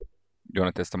You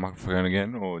want to test the microphone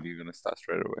again, or are you gonna start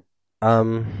straight away?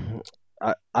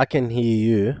 I can hear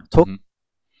you talk. Mm-hmm.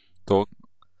 Talk.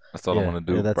 That's all I Yeah, want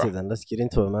to yeah, do, that's bro. it then. Let's get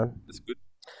into it, man. That's good.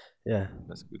 Yeah,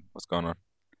 That's good. What's going on?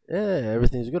 yeah,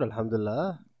 everything's good,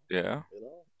 alhamdulillah. Yeah. You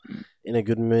know, in a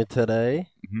good mood today,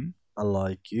 Mm-hmm.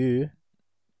 unlike you,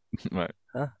 Right.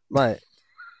 huh, mate?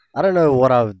 I don't know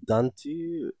what I've done to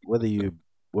you, whether you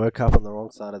woke up on the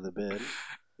wrong side of the bed,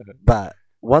 but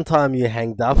one time you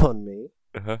hanged up on me,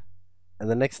 Uh-huh. and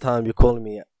the next time you're calling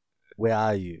me, where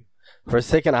are you? For a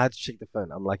second, I had to check the phone.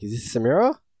 I'm like, is this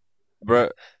Samira? Bro,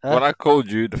 Huh? when I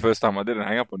called you the first time, I didn't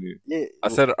hang up on you. Yeah. I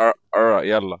said, alright,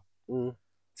 yalla. Mm,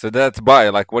 So that's bye.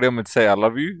 Like, what am I meant to say? I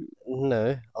love you?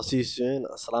 no, I'll see you soon.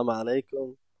 Assalamu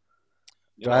alaikum.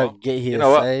 You know what? Get You here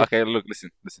know what? safe. Okay, look, listen.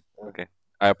 Uh, Okay.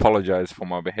 I apologize for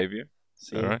my behavior.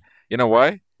 See, Alright? You know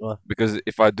why? what? Because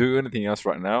if I do anything else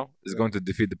right now, it's going to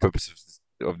defeat the purpose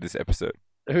of this episode.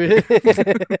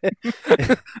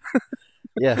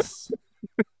 Yes.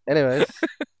 Anyways,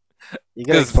 you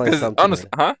gotta explain Because something to honest, me.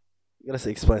 huh? You gotta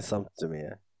explain something to me.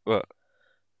 Yeah. What?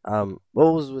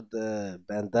 What was with the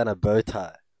bandana bow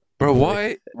tie? Bro, You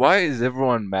were- why is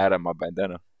everyone mad at my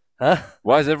bandana? Huh?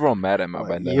 Why is everyone mad at my Like,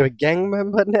 you're bandana? a gang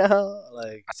member now?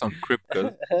 Like, That's on Crip,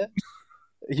 cuz.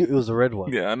 it was a red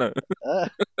one. Yeah, I know. Uh,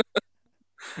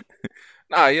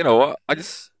 Nah, you know what?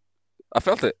 I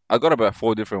felt it. I got about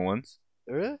 4 different ones.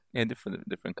 really? Yeah,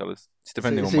 different colors. It's So,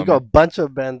 depending on so my you got a mood. bunch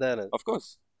of bandanas. Of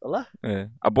course. Allah? Yeah.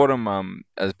 I bought them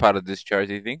as part of this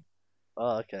charity thing.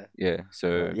 Oh, okay. Yeah,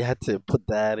 so You had to put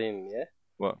that in, yeah?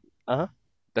 what? Uh-huh.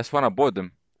 That's when I bought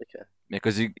them. Okay. Yeah,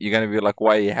 because you're gonna be like,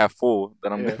 why you have 4?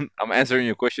 Then I'm Yeah. I'm answering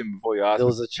your question before you ask There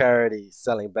me. was a charity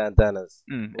selling bandanas.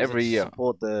 Was Every it to year.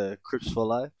 support the Crips for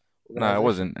Life No, it organization?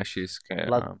 wasn't actually. It's,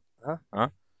 Blood. Huh? huh?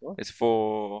 What? It's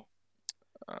for.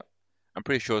 Uh, I'm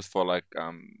pretty sure it's for like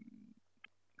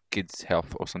kids'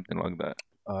 health or something like that.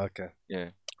 Oh, okay. Yeah.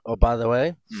 Oh, by the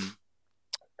way, Mm.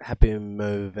 happy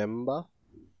November.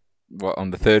 What,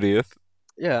 on the 30th?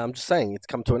 Yeah, I'm just saying it's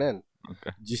come to an end.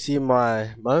 Okay. Did you see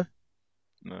my mo?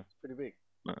 No, It's pretty big.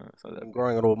 no, it's not that. I'm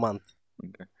growing it all month.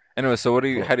 Okay. Anyway, so what do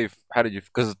you? Cool. How did you?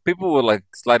 Because people were like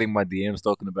sliding my DMs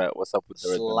talking about what's up with the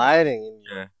red bandana. Sliding in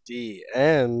Yeah. your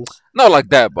DMs. Not like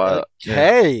that, but yeah.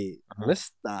 Okay, Uh-huh.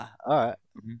 Mister. All right.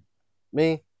 Mhm.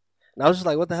 Me. And I was just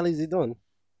like, what the hell is he doing?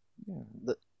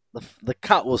 Yeah. The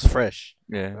cut was fresh.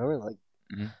 Yeah. You know what I mean? Like,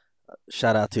 Mhm.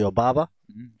 shout out to your barber.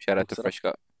 Shout out to What's up? Fresh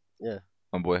Cut. Yeah.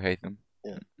 My boy Hatham.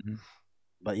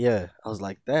 But yeah, I was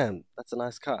like, damn, that's a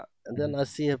nice cut. And then Mhm. I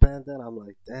see a bandana. I'm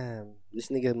like, damn, this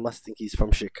nigga must think he's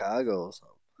from Chicago or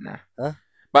something. Nah. Huh?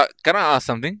 But can I ask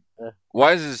something? Yeah.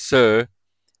 Why is it so,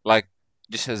 like,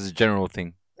 just as a general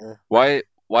thing? Yeah. Why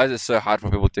is it so hard for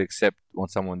people to accept when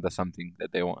someone does something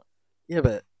that they want? Yeah,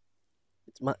 but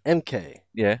it's my MK.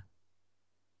 Yeah.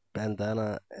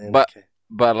 Bandana MK.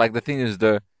 But like the thing is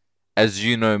though, as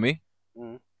you know me,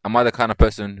 Mhm. am I the kind of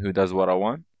person who does what I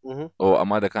want? Mm-hmm. Or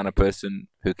am I the kind of person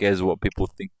who cares what people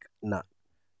think? Nah.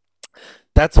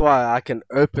 That's why I can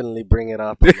openly bring it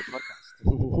up on the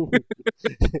podcast.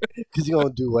 Because you're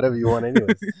going to do whatever you want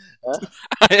anyways.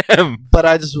 I am. But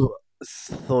I just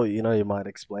thought, you might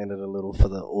explain it a little for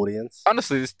the audience.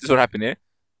 Honestly, this is what happened here.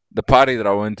 The party that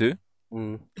I went to.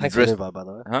 Thanks for the dressed- invite, by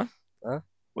the way.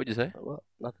 What'd you say? What?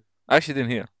 Nothing. I actually didn't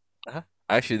hear. Uh-huh.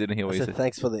 I actually didn't hear I what you said said.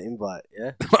 thanks for the invite,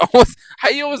 yeah? How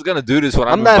you always gonna do this when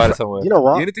I'm that invited fr- somewhere? You know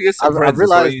what? You need to get some friends. I've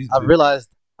that's all realized, you need to I've do. realized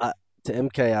to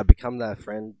MK, I become that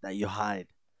friend that you hide.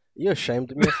 Are you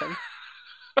ashamed of me or something?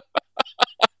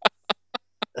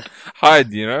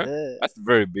 Hide, you know? Yeah, That's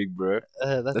very big, bro.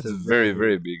 that's That's a very,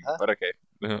 very big. Huh? But okay.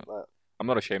 Right. I'm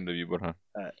not ashamed of you, but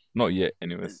Alright. not yet,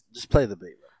 anyways. Just play the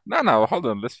beat, man. No, hold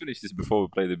on. Let's finish this before we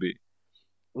play the beat.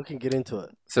 We can get into it.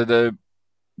 So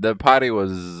the party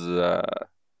was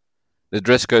the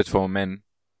dress code for men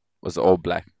was all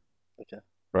black. Okay.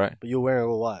 Right? But you're wearing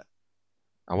all white.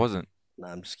 I wasn't. Nah,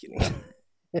 I'm just kidding.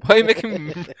 Why are you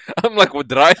making? I'm like, what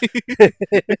did I?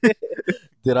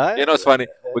 Did I? You know, it's funny.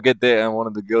 We get there and one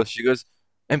of the girls, she goes,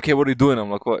 "MK, what are you doing?" I'm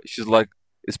like, "What?" She's like,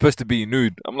 "It's supposed to be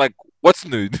nude." I'm like, "What's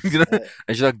nude?" you know?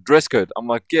 And she's like, "Dress code." I'm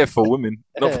like, "Yeah, for women,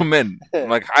 not for men." I'm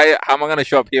like, how am I gonna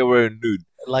show up here wearing nude?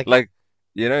 Like,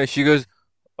 you know? She goes,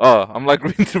 "Oh," I'm like,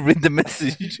 read the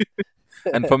message.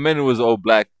 And for men it was all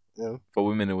black. Yeah. For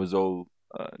women it was all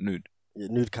nude. Yeah,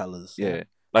 nude colors. Yeah,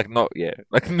 like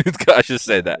like nude. I should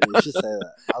say that. You should say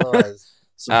that. Otherwise,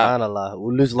 subhanallah,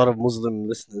 we'll lose a lot of Muslim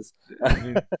listeners.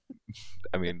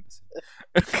 I mean,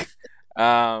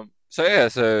 so yeah,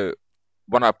 so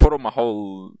when I put on my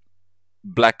whole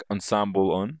black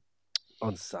ensemble on,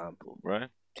 Ensemble. right?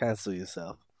 Cancel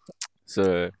yourself.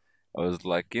 So I was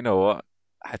like, you know what?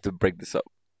 I had to break this up.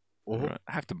 Mhm. Right?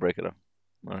 I have to break it up.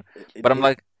 Right? It, But I'm it,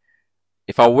 like,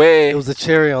 if I it wear, was a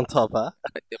cherry on top, huh?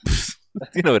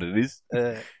 you know what it is.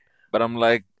 Uh, But I'm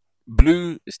like,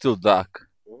 blue is still dark.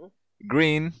 mhm.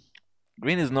 Green,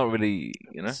 green is not really,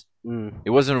 Mm, it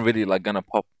wasn't really like gonna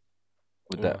pop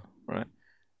with that, mm, right?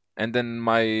 And then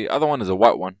my other one is a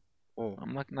white one. mm,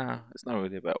 I'm like, nah, it's not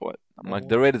really about white. I'm like, mhm,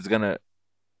 the red is gonna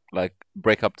like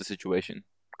break up the situation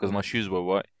because my mm. shoes were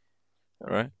white,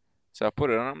 right? So I put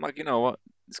it on. I'm like, you know what?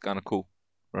 It's kind of cool,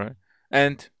 right?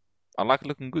 And I like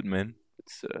looking good, man.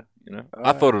 It's I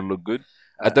Alright. thought it looked good.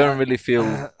 I Uh, don't uh, really feel.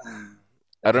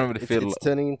 I don't okay, really it's feel. it's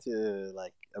turning into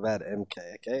like about MK.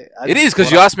 Okay, I It just is because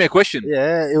brought you up. asked me a question.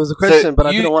 Yeah, it was a So question, but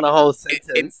I you, didn't want a whole in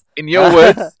sentence. in your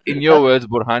words,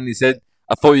 Burhan, you said,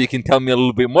 "I thought you can tell me a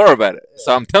little bit more about it."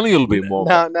 So I'm telling you a little bit more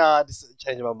about No, it. no, I just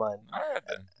changed my mind. All right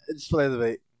then, Just play the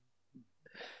beat.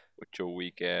 with your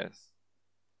weak ass.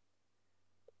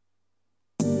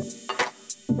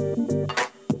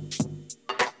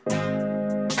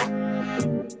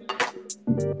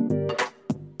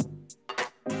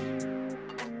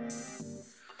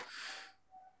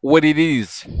 What it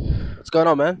is. What's going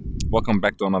on, man? Welcome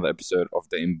back to another episode of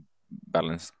the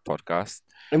Imbalanced Podcast.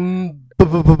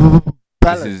 This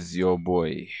Balance. is your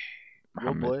boy,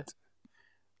 Your Mohammed,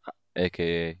 boy.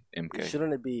 aka MK.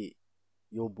 Shouldn't it be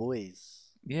your boys?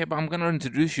 Yeah, but I'm gonna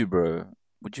introduce you, bro.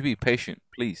 Would you be patient,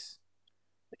 please?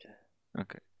 Okay.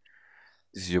 Okay.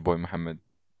 This is your boy, Mohammed,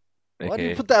 Why do you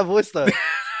aka. put that voice though?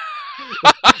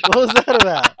 What was that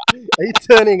about? Are you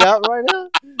turning up right now?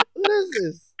 What is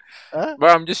this? Huh?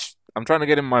 Bro, I'm trying to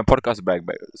get in my podcast bag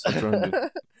back. That's what I'm trying to do.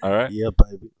 All right. Yeah,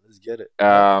 baby. Let's get it.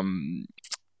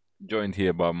 Joined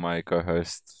here by my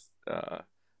co-host,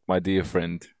 my dear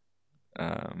friend,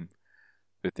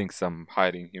 who thinks I'm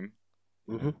hiding him.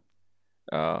 Mm-hmm.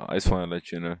 I just want to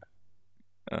let you know,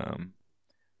 um,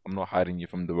 I'm not hiding you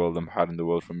from the world. I'm hiding the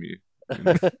world from you.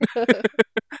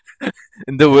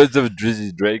 In the words of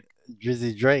Drizzy Drake,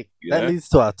 Drizzy Drake. That yeah. leads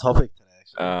to our topic today,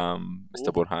 actually. Mr.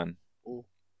 Ooh. Burhan, Ooh.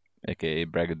 aka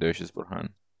Braggadocious Burhan,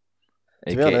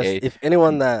 To be honest, aka if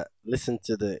anyone that listened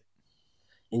to the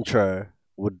intro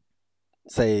would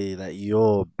say that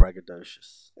you're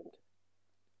braggadocious.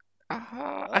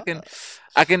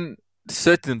 I can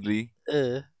certainly,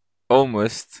 Uh,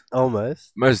 almost,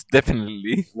 almost. most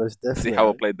definitely, Most see how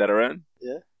I definitely. played that around.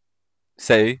 Yeah.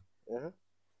 Say Uh-huh.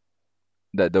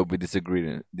 that there'll be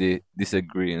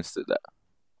disagreements to that.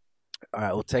 All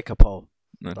right, we'll take a poll.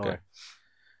 Don't Okay. worry.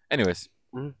 Anyways,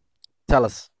 Tell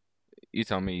us. you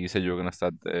tell me. You said you were gonna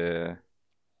start the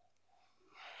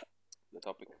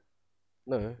topic.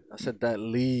 No, I said that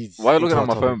leads. Why are you looking into at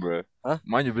my our topic. phone, bro? Huh?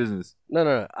 Mind your business.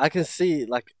 No. I can see,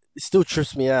 like, it still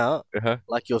trips me out. Uh-huh.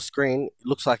 Like, your screen, it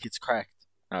looks like it's cracked.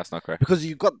 No, it's not correct. Because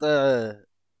you got the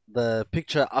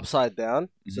picture upside down,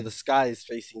 so Mhm. the sky is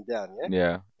facing down, yeah?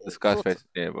 Yeah, the sky's Thought- face.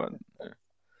 Yeah, but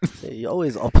See, you're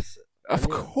always opposite. of Yeah.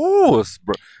 course,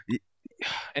 bro.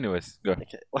 Anyways, go.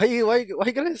 Okay. Why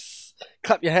you gonna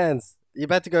clap your hands? You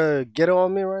about to go ghetto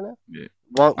on me right now? Yeah.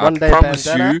 One I day promise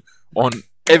bandana? you on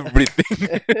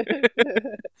everything.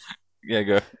 Yeah,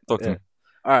 go. Talk to Yeah. me.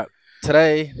 All right.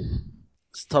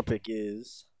 Today's topic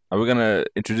is Are we gonna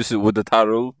introduce it with the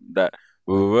title that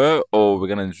we were, or we're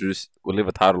gonna we'll leave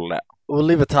a title out we'll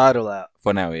leave a title out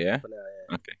for now, yeah? for now.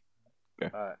 Yeah. Okay.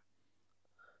 All right.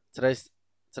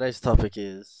 Today's topic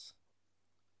is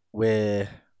we're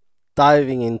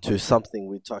diving into something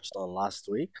we touched on last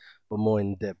week, but more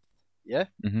in depth. Yeah.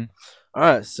 Mm-hmm. All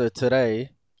right. So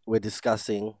today we're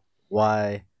discussing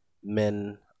why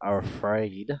men are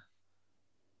afraid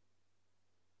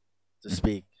to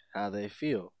speak how they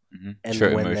feel, Mm-hmm. and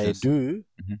Show when emotions. they do,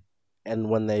 Mhm. and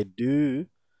when they do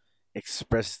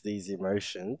express these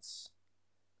emotions,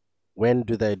 when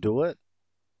do they do it?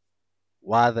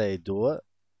 Why they do it?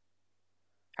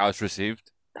 How it's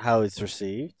received. How it's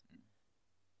received,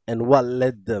 and what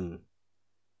led them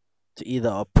to either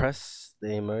oppress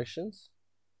their emotions,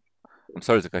 I'm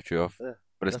sorry to cut you off, Yeah,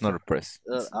 but it's that's not fine. oppress.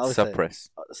 It's I would say- suppress.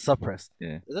 suppress.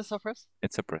 Yeah, Is it suppress?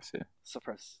 it's suppress. Yeah.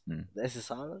 Suppress. Mm. The S is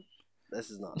silent. This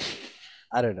is not.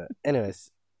 I don't know. Anyways,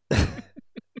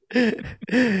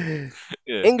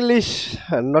 Yeah. English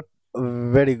not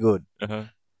very good. Uh-huh.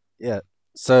 Yeah.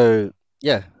 So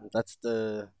yeah, that's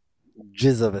the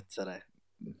jizz of it today.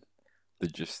 The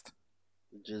gist.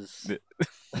 Jizz.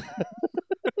 Yeah.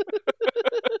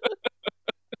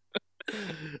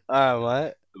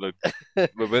 Alright, Look, mate.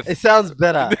 but with It sounds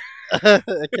better.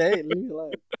 Okay, leave me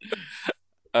alone.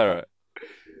 all right.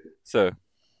 So,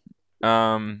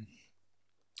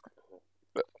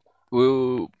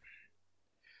 we'll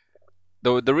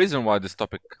the reason why this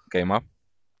topic came up.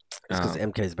 It's because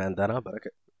Um, MK's bandana, but okay.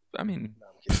 I mean, No,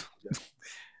 I'm kidding.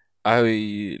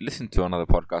 I listened to another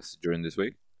podcast during this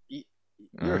week. You,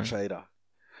 you're a Uh, trader.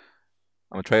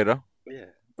 I'm a trader, Yeah.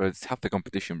 but it's half the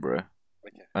competition, bro.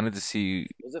 Okay. I need to see.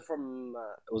 Was it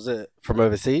from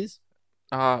overseas?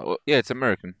 Well, yeah, it's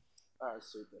American. Ah,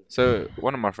 super. So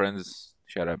one of my friends,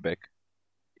 shout out Beck,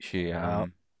 she Wow.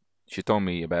 she told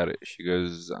me about it. She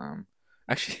goes,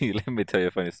 actually, let me tell you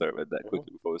a funny story about that Mhm.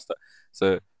 quickly before we start.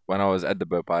 So when I was at the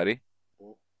birthday party,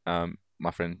 Mhm.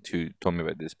 my friend who told me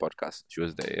about this podcast, she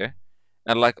was there, yeah,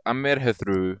 and like I met her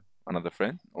through another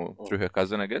friend or Mhm. through her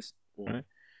cousin, I guess, Mhm. right?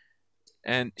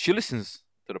 And she listens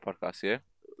to the podcast, yeah.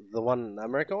 The one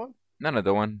American one? No, no,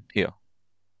 the one here.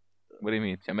 What do you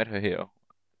mean? I met her here.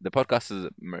 The podcast is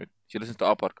American. She listens to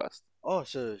our podcast. Oh,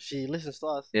 so she listens to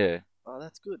us. Yeah. Oh,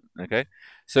 that's good. Okay.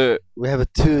 So We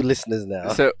have two listeners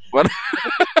now. so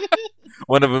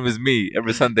one of them is me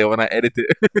every Sunday when I edit it.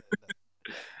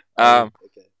 Okay.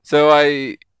 So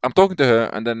I'm talking to her,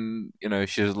 and then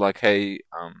she's like, "Hey,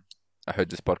 I heard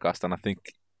this podcast, and I think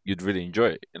you'd really enjoy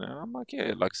it." I'm like,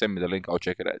 "Yeah, like send me the link, I'll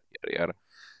check it out." Yada yada.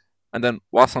 And then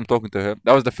whilst I'm talking to her,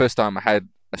 that was the first time I had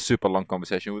a super long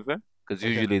conversation with her, because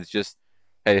Okay. usually it's just,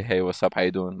 "Hey, what's up? How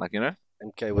you doing?"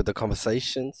 Okay, with the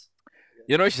conversations.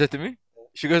 You know what she said to me?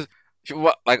 She goes,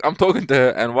 what? Like I'm talking to her,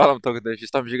 and while I'm talking to her, she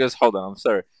stops me. She goes, "Hold on, I'm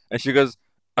sorry," and she goes,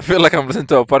 "I feel like I'm listening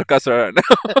to a podcast right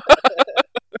now."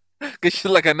 Because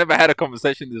she's like, I never had a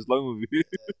conversation this long with you.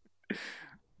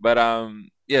 But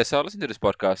yeah. So I listened to this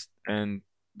podcast, and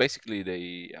basically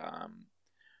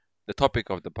the topic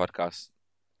of the podcast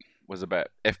was about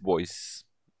F boys,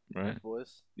 right? F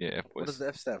boys. Yeah, F What does boys, the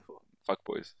F stand for? fuck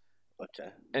boys. Okay.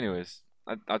 Anyways,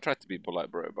 I tried to be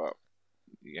polite, bro, but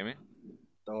you get me?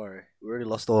 Don't worry. We already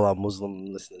lost all our Muslim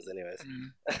listeners, anyways.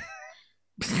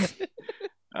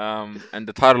 And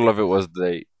the title of it was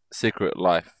The Secret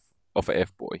Life of a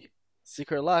F Boy.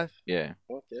 Secret life. Yeah.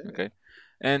 Okay. Okay.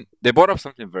 And they brought up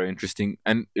something very interesting,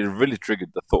 and it really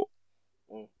triggered the thought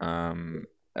Mm.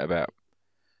 about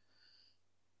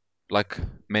like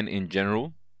men in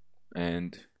general,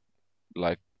 and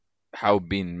like how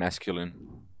being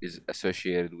masculine is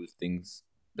associated with things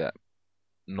that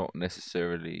not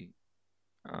necessarily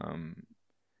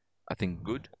I think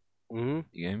good. Mm-hmm.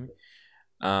 You get me?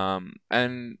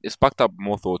 And it sparked up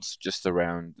more thoughts just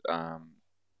around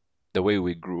the way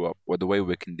we grew up or the way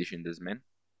we're conditioned as men.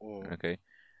 Mm. Okay.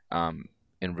 Um,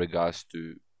 in regards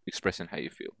to expressing how you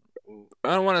feel. Mm.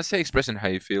 I don't want to say expressing how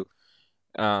you feel.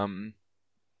 Um,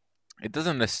 it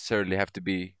doesn't necessarily have to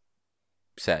be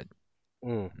sad,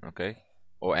 Mm. okay,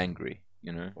 or angry,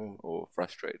 Mm. or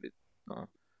frustrated.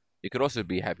 It could also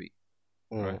be happy,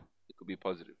 right? Mm. It could be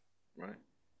positive, right?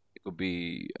 It could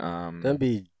be Don't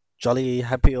be jolly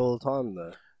happy all the time,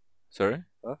 though. sorry.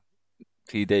 Huh?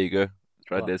 See, there you go.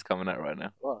 It's right What? there's coming out right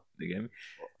now. What? You get me?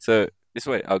 So this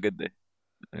way, I'll get there.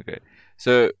 Okay.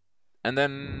 So, and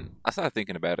then I started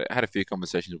thinking about it. I had a few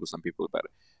conversations with some people about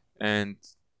it, and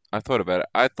I thought about it.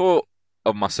 I thought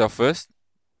of myself first,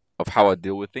 of how I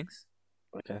deal with things,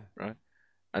 Okay. right?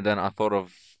 And then I thought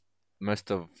of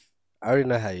most of I already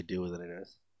know how you deal with it,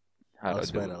 anyways. how I'll do I deal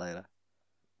explain with it later.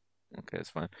 it. Okay, that's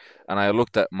fine. And I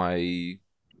looked at my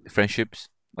friendships,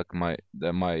 like my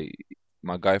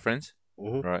guy friends,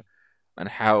 Mm-hmm. right? And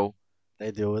how,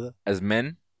 They deal with it. as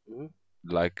men, Mm-hmm.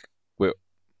 like we're,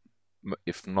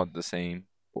 if not the same,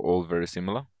 we're all very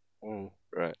similar, Mm.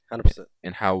 right? 100%.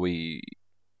 In how we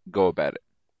go about it.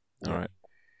 All Yeah. right.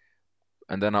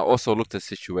 And then I also looked at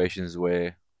situations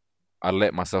where I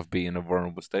let myself be in a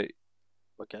vulnerable state.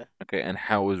 Okay. Okay, and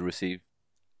how it was received.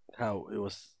 How it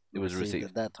was It was received received.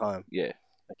 at that time. Yeah.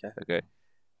 Okay. Okay.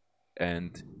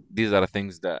 And these are the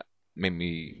things that made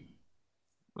me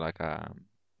like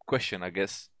question, I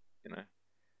guess,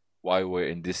 why we're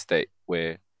in this state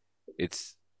where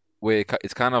it's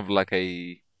it's kind of like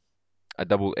a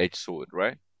double-edged sword,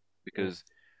 right? Because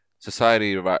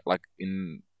society, right, like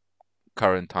in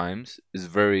current times, is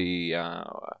very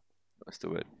what's the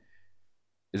word?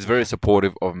 Is very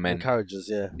supportive of men, Encourages,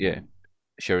 yeah. yeah,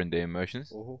 sharing their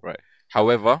emotions, Mhm. right?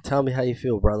 However, Tell me how you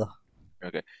feel, brother.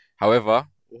 okay. However,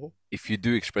 Mhm. if you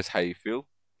do express how you feel,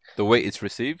 the way it's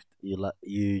received,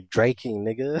 You draking,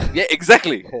 nigga. yeah,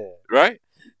 exactly, right,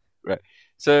 right.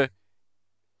 So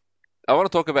I want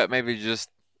to talk about maybe just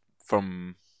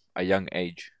from a young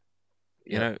age.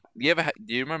 Yeah.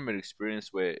 Do you remember an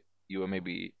experience where you were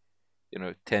maybe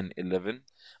 10, 11?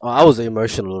 Oh, I was an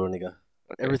emotional little nigga.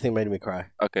 Okay, Everything made me cry.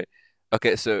 okay,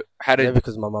 okay. So how Maybe did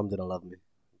because my mom didn't love me.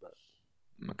 But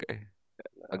okay?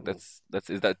 I Like mean, that's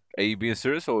is that are you being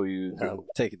serious or are you I'm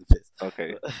taking the piss.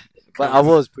 okay? But I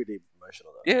was pretty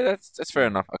emotional though. Yeah, that's fair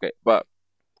enough. Okay, but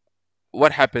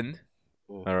what happened?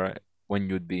 Mm. All right, when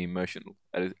you'd be emotional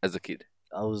as a kid.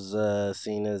 I was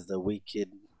seen as the weak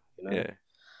kid, you know, Yeah.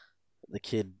 the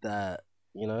kid that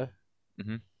you know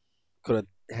Hmm. couldn't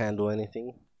handle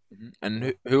anything.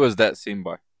 And who was that seen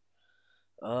by?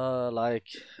 Like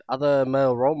other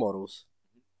male role models,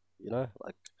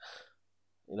 like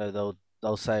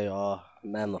they'll say, "Oh,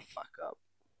 man, the fuck up,"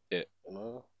 Yeah. you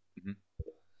know. Hmm.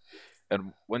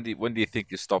 And when do you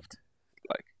think you stopped?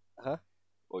 Like, Huh?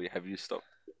 or have you stopped?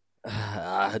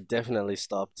 I definitely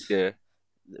stopped Yeah.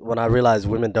 when I realized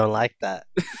women don't like that.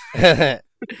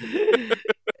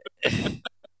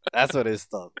 That's when it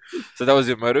stopped. So that was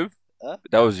your motive. Huh?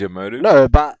 That was your motive. No,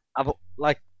 but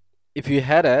like, if you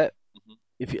had it, Hmm.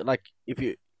 if you like,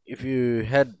 if you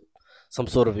had some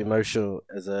sort of emotion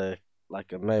as a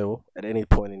male at any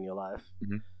point in your life,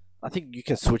 Hmm. I think you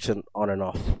can switch it on and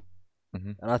off,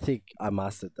 Hmm. and I think I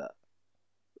mastered that.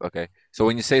 Okay. So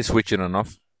when you say switching on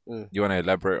off, Mm. you want to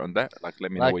elaborate on that? Like,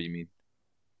 let me know Like what you mean.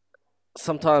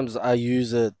 sometimes I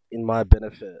use it in my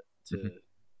benefit Hmm. to,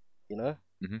 you know,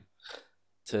 Hmm.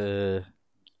 to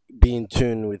be in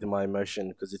tune with my emotion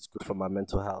because it's good for my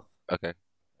mental health. Okay.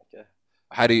 Okay.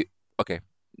 How do you? Okay.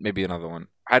 Maybe another one.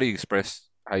 How do you express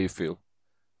how you feel?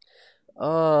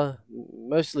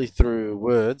 Mostly through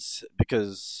words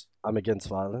because I'm against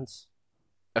violence.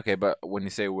 Okay, but when you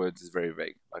say words, it's very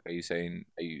vague. Like, are you saying?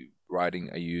 Are you writing?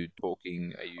 Are you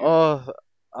talking? Are you? Oh,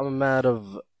 I'm a man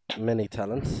of many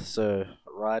talents, so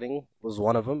writing was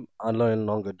one of them. I no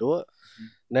longer do it.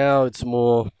 Now it's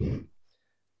more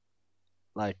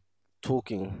like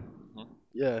talking. Mhm.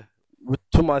 Yeah,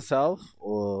 to myself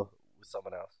or with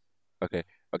someone else. Okay.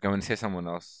 Okay. When you say someone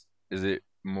else, is it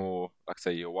more like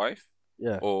say your wife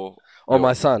Yeah, or or my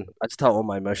your? son. I just tell all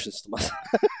my emotions to my son.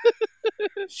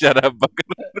 Shut up, bucket.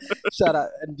 Shut up.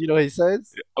 And do you know what he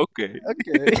says? Okay.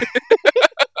 Okay.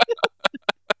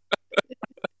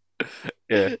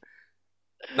 Yeah.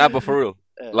 Nah, but for real,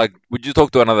 Uh, like, would you talk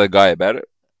to another guy about it?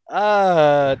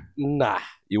 nah,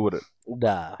 You wouldn't.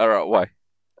 nah. All right. Why?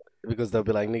 Because they'll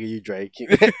be like, nigga, you Drake.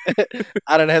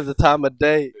 I don't have the time of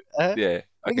day. Huh? Yeah.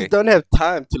 Niggas Okay. don't have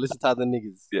time to listen to other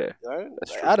niggas. Yeah. You know?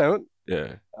 That's Like, true. I don't.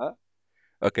 Yeah. Huh?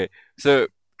 Okay. So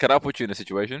can I put you in a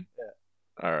situation? Yeah.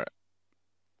 All right.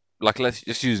 Like, let's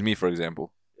just use me for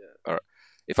example. Yeah. All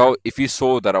right. If you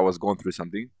saw that I was going through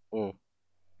something Mm,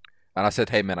 and I said,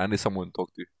 "Hey man, I need someone to talk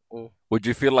to," mm. would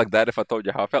you feel like that if I told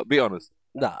you how I felt? Be honest.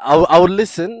 Nah, I would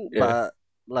listen, Yeah. but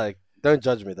like, don't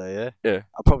judge me though, yeah? Yeah.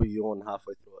 I'll probably yawn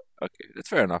halfway through it. Okay. That's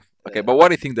fair enough. Okay. Yeah. But why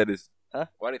do you think that is? Huh?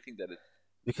 Why do you think that is?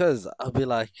 Because I'll be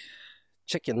like,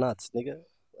 check your nuts, nigga.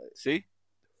 See,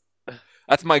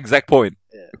 that's my exact point.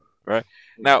 Yeah. Right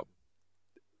Mm, now,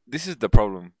 this is the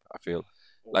problem. I feel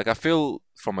mm, like I feel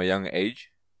from a young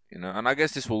age, and I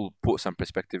guess this will put some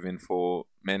perspective in for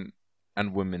men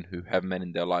and women who have men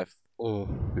in their life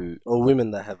who, Or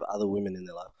women that have other women in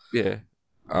their life. yeah,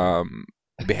 um,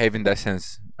 behave in that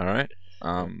sense. All right,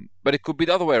 but it could be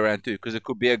the other way around too, because it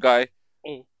could be a guy.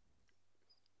 Mm,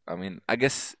 I mean, I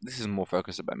guess this is more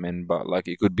focused about men, but like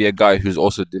it could be a guy who's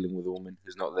also dealing with a woman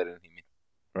who's not letting him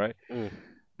in, right? mm,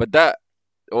 But that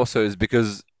also is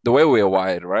because the way we are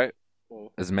wired, right, mm,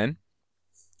 as men,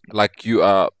 like you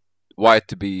are wired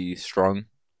to be strong,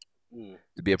 mm.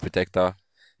 to be a protector,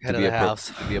 to Head of be the a house.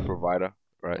 to be a provider,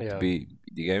 right? To Yeah. be,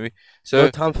 you get me? No So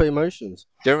time for emotions.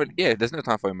 yeah, there's no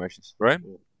time for emotions, right?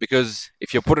 Mm, Because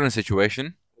if you're put in a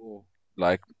situation mm,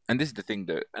 like, and this is the thing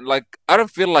though, and like I don't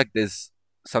feel like there's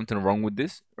something wrong with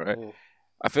this, right? mm,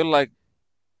 I feel like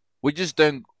we just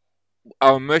don't.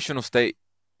 Our emotional state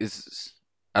is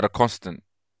at a constant,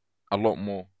 a lot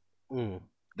more mm,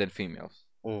 than females,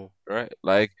 mm. right?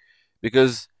 Like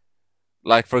because,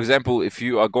 like for example, if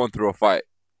you are going through a fight,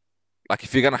 like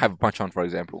if you're gonna have a punch on, for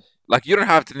example, like you don't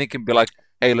have to think and be like,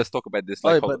 "Hey, let's talk about this."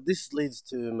 Like, Oh, hold on. but this leads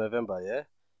to November,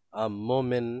 yeah? More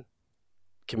men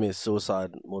commit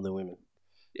suicide more than women.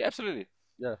 Yeah, absolutely.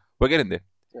 Yeah. We're getting there.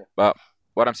 Yeah. But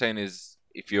what I'm saying is,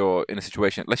 if you're in a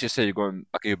situation, let's just say you're going,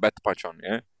 like you're about to punch on,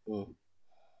 yeah, Mm.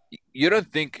 you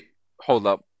don't think, "Hold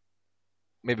up,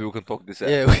 maybe we can talk this out."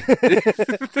 Yeah.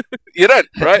 You don't,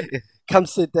 right? Come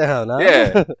sit down, huh?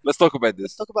 Yeah, let's talk about Let's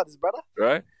this, talk about this, brother.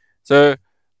 right? So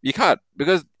you can't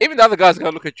because even the other guys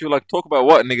gonna look at you like, "Talk about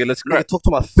what, nigga? Let's Nigga, crack." talk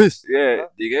to my fist. Yeah, Huh?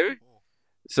 do you get me?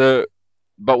 So,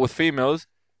 but with females,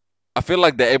 I feel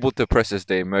like they're able to process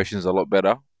their emotions a lot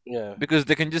better Yeah. because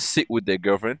they can just sit with their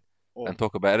girlfriend Mm. and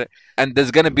talk about it, and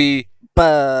there's gonna be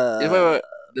But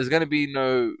there's gonna be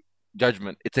no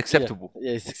judgment. It's acceptable,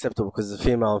 yeah, it's acceptable because it's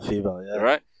female and female. Yeah.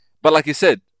 right? But like you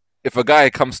said, if a guy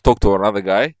comes to talk to another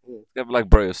guy, Mm. they'll be like,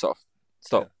 "Bro, you're soft. Yeah.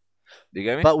 Stop." Do you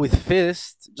get me? But with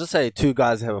fist, just say two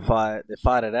guys have a fight, they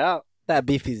fight it out. That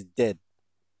beef is dead.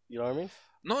 You know what I mean?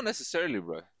 Not necessarily,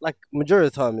 bro. Like majority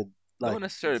of the time, Not Like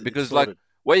necessarily, it's because like, sorted.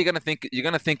 why you're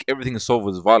gonna think everything is solved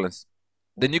with violence.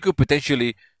 Then you could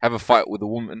potentially have a fight with a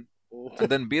woman and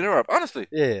then beat her up. Honestly,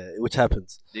 Yeah, which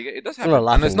happens. it does It's not a happen, and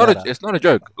laughing matter. it's not a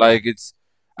joke. Like it's,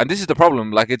 and this is the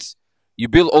problem. Like it's, you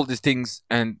build all these things,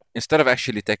 and instead of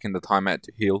actually taking the time out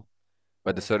to heal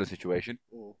by the Mm, certain situation,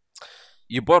 mm.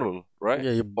 you bottle, right?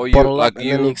 Yeah, you Or you bottle up like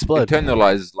and then you you explode.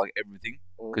 internalize like everything,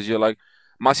 Mm, because you're like,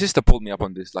 my sister pulled me up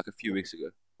on this like a few weeks ago.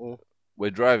 mm,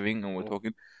 We're driving and we're mm,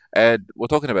 talking, and we're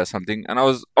talking about something, and I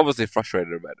was obviously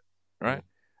frustrated about it, mm, right?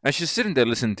 And she's sitting there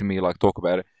listening to me like talk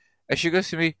about it, and she goes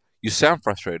to me, "You sound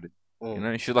frustrated," mm,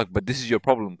 and she's like, "But this is your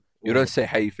problem. You mm, don't say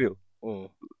how you feel, mm,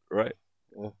 right?"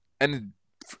 mm, And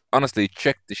honestly, it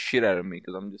checked the shit out of me,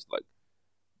 because I'm just like,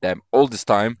 damn. All this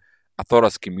time, I thought I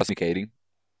was communicating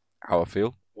how I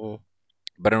feel, mm,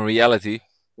 but in reality,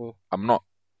 mm. I'm not.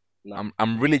 Nah.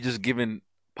 I'm really just giving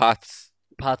parts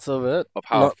Parts of it, of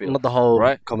how I feel, not the whole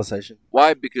right? conversation.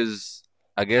 Why? Because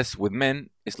I guess with men,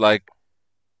 it's like,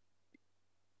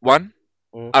 one,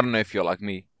 Mm, I don't know if you're like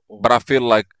me, mm. but I feel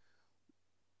like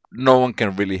no one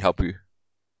can really help you,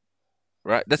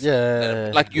 right? That's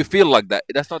Yeah, like, you feel like that.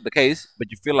 That's not the case, but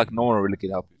you feel like no one really can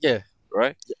help you, yeah,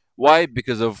 right? Why?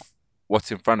 Because of what's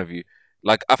in front of you.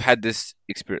 Like, I've had this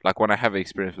experience. Like, when I have an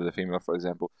experience with a female, for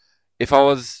example, if I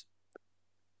was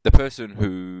if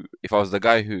I was the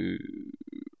guy who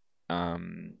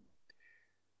um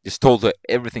just told her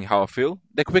everything how I feel,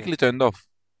 they mm, quickly turned off,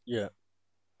 yeah,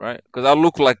 right? Because I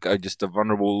look like just a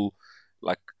vulnerable,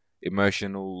 like,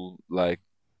 emotional, like,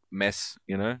 mess,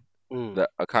 mm, that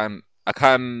I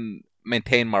can't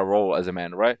maintain my role as a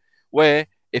man, right? Where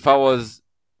if I was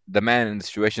the man in the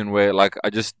situation where like I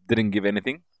just didn't give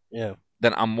anything, yeah,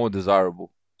 then I'm more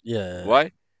desirable. yeah,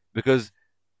 Why? Because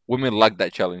women like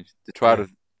that challenge to try yeah, to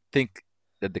think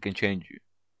that they can change you,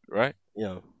 right?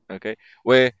 yeah, Okay.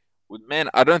 Where with men,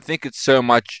 I don't think it's so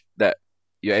much that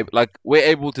like, we're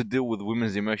able to deal with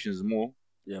women's emotions more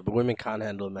yeah. But women can't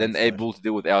handle a than man's able emotions. to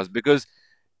deal with ours, because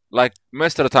like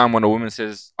most of the time when a woman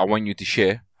says, "I want you to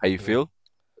share how you Mm, feel,"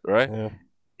 right? yeah,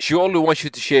 She only wants you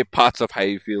to share parts of how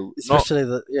you feel, not especially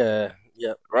the yeah,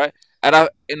 yeah, right. And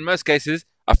in most cases,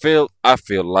 I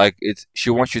feel like it's she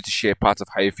wants you to share parts of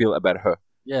how you feel about her,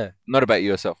 yeah. not about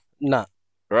yourself, Nah.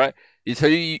 right? So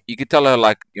you can tell her,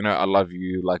 like, I love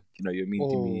you, like, you're mean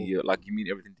to me, Mm. like, you mean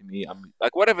everything to me. I'm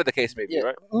like, whatever the case may be, Yeah,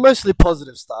 right? mostly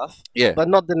positive stuff, Yeah, but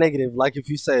not the negative. Like if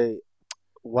you say,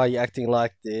 "Why you acting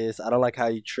like this? I don't like how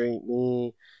you treat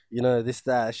me." You know this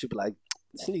that. She'll be like,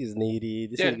 "This nigga's needy.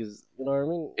 This yeah, nigga's." You know what I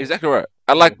mean? exactly right.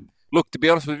 I like, Mm, look, to be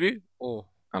honest with you, mm,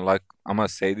 and like, I'm gonna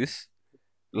say this,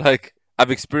 like,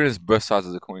 I've experienced both sides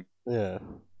of the coin. yeah.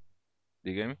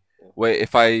 Do you get me? Where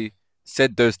if I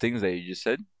said those things that you just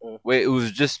said, Mm, where it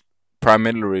was just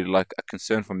primarily like a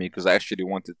concern for me because I actually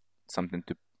wanted something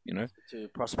to, you know, to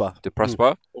prosper. to Mm,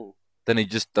 prosper, mm, then it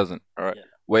just doesn't. All right. yeah.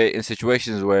 Where in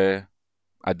situations where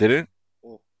I didn't,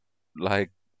 Mm,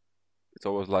 like, it's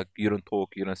always like, you don't talk,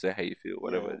 you don't say how you feel,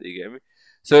 whatever. yeah. Do you get me?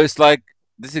 So it's like,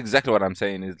 this is exactly what I'm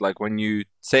saying. Is like, when you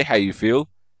say how you feel,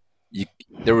 you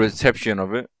the reception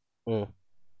of it, Mm.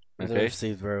 Isn't okay,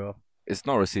 received very well. it's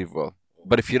not received well.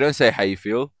 But if you don't say how you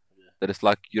feel, Yeah. then it's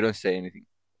like you don't say anything.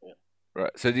 Yeah.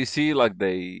 Right. So do you see, like,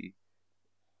 they?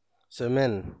 So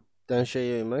men don't share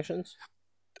your emotions.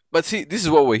 But see, this is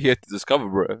what we're here to discover,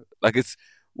 bro. Like, it's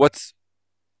what's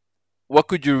what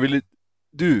could you really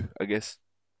do? I guess.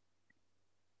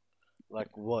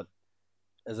 Like what?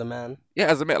 As a man, Yeah,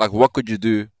 as a man, like, what could you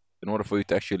do in order for you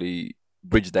to actually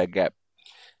bridge that gap?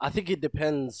 I think it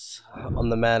depends on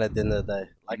the man at the end of the day.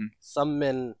 Like Hmm. some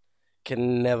men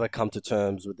can never come to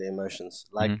terms with their emotions.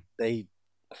 Like Hmm.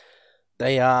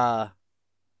 they are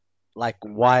like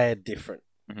wired different,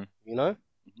 Hmm. you know?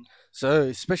 Hmm. So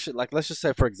especially like let's just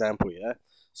say for example, yeah.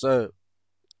 So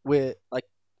we're like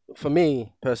for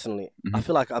me personally, I Hmm.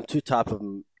 feel like I'm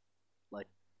like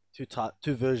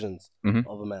two versions Hmm.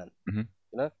 of a man. Hmm.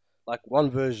 You know? Like one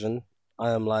version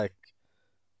I am like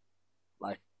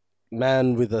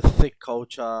man with a thick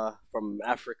culture from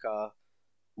Africa,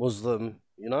 Muslim,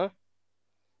 you know?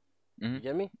 Hmm. You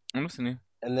get me? I'm listening.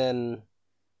 And then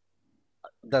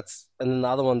and then the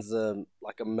other one's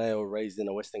like a male raised in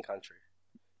a Western country.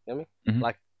 You get me? Hmm.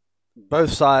 Like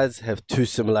both sides have two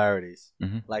similarities.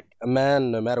 Hmm. Like a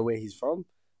man, no matter where he's from,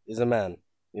 is a man.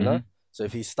 You know. Hmm. So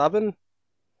if he's stubborn,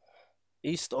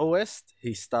 east or west,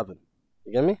 he's stubborn.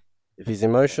 You get me? If he's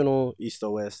emotional, east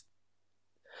or west.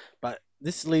 But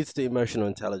this leads to emotional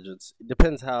intelligence. It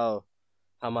depends how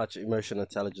much emotional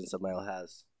intelligence a male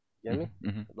has. You get me?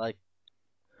 Hmm. Like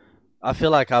I feel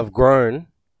like I've grown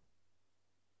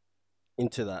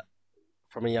into that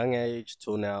from a young age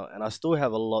till now, and I still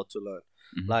have a lot to learn.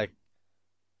 Hmm. Like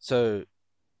So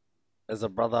as a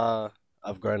brother,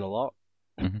 I've grown a lot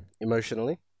Mhm.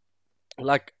 emotionally.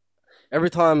 Like every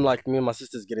time, like me and my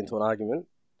sisters get into an argument,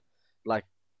 like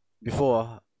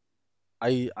before,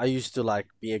 I used to like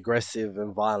be aggressive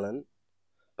and violent.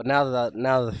 But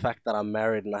now the fact that I'm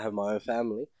married and I have my own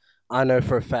family, I know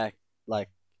for a fact like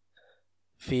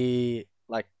fear,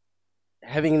 like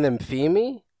having them fear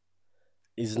me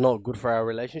is not good for our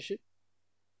relationship.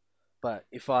 But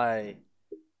if I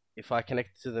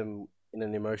connect to them in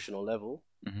an emotional level,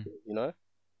 Mhm. you know,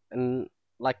 and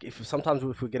like if sometimes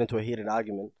if we get into a heated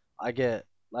argument, I get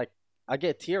like I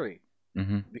get teary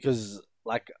Mhm. because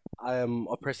like I am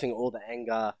oppressing all the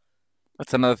anger.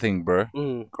 That's another thing, bro.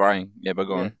 Mm, Crying. Yeah, but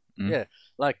go yeah, on. Mm. yeah,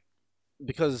 like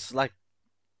because like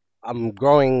I'm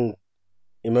growing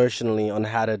emotionally on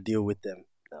how to deal with them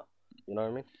now. You know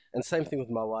what I mean? And same thing with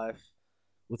my wife.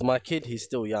 With my kid, he's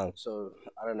still young, so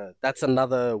I don't know. That's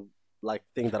another like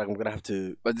thing that I'm gonna have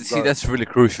to But you see, grow. that's really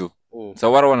crucial. Mm,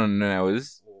 So what I want to know now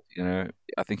is, mm, you know,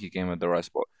 I think you came at the right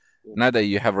spot. mm, Now that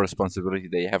you have a responsibility,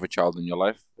 that you have a child in your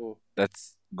life, mm,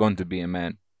 that's going to be a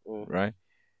man, mm. right?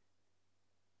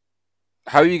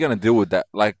 How are you gonna deal with that?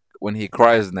 Like when he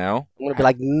cries now. I'm gonna be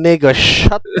like, nigga,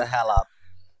 shut the hell up.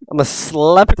 I'm gonna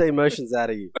slap the emotions out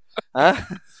of you, huh?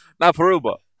 Not for real,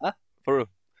 but Huh? for real.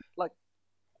 Like,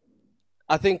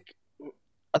 I think,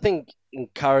 I think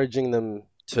encouraging them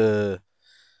to.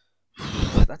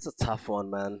 That's a tough one,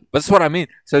 man. But that's what I mean.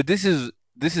 So this is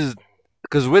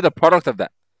because we're the product of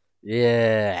that.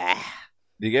 Yeah,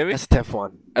 Do you get me? that's a tough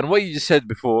one. And what you just said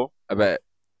before about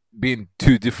being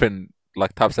two different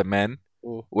like types of men,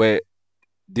 Mm, we're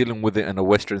dealing with it in a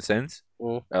Western sense,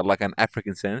 mm, like an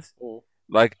African sense. mm,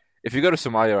 Like if you go to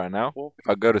Somalia right now, mm. if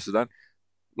I go to Sudan,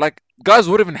 like guys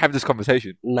wouldn't even have this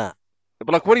conversation. Nah.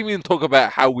 But like, what do you mean talk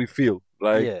about how we feel?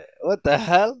 Like, Yeah. What the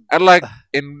hell? and like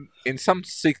in some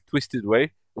sick twisted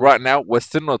way, right now we're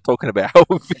still not talking about how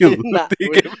we feel. Nah. Do you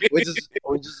we, get me?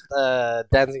 we're just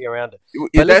dancing around it.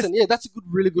 Yeah, But listen, yeah, that's a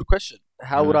really good question.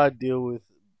 How would yeah, I deal with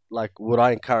like? Would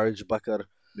I encourage Bakar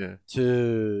yeah,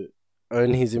 to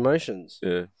own his emotions?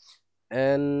 yeah.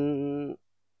 And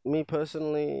me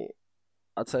personally,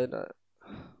 I'd say no.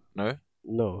 No,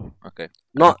 No, okay.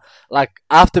 not like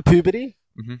after puberty.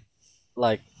 Mm-hmm.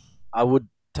 Like I would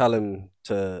tell him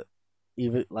to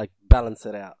even like balance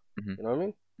it out. Mm-hmm. You know what I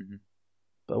mean? Mm-hmm.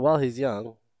 But while he's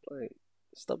young, like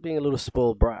stop being a little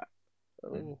spoiled brat. I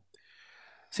Mm-hmm. mean,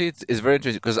 See, it's very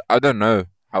interesting because I don't know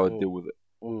how to mm, deal with it.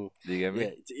 mm, Do you get yeah,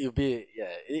 me? it'll be yeah.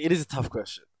 It is a tough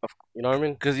question. You know what I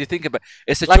mean? Because you think about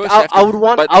it's a Like choice you have I to. would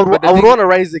want But the I would thing, want to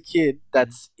raise a kid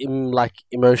that's like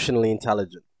emotionally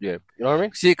intelligent. yeah. You know what I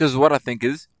mean? See, because what I think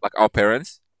is like our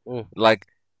parents, Mm. like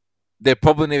they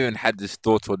probably never even had these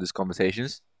thoughts or these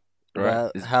conversations,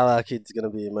 right? About how our kid's gonna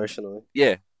be emotionally.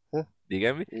 Yeah. Huh? Do you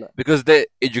get me? No. Because their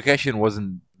education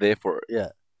wasn't there for it, Yeah.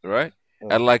 right?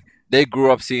 Mm. And like they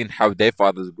grew up seeing how their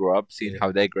fathers grew up, seeing Yeah.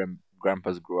 how their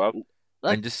grandpas grew up,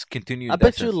 Like, and just continue I in that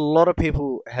bet you a sense. lot of people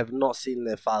have not seen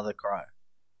their father cry.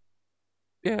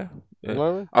 Yeah, You yeah. know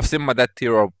what I mean? I've seen my dad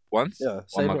tear up once Yeah, when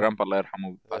same my here. grandpa Allah yarhamu,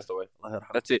 Yeah. passed away. I heard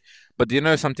how. That's it. But do you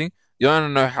know something? You want to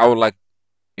know how like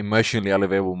emotionally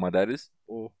elevated my dad is?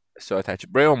 Mm, So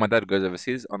attached. Bro, when my dad goes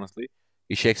overseas, honestly,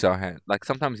 he shakes our hand. Like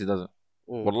sometimes he doesn't.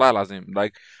 mm. Wallah lazim.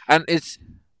 Like, and it's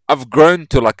I've grown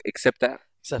to like accept that,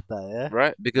 Except that, yeah.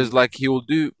 right? Because like he will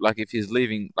do like if he's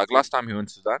leaving. Like last time he went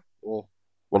to Sudan, Mm.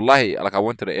 wallahi, like I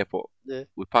went to the airport. Yeah.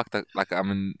 We parked like I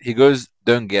mean he goes,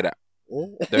 don't get out.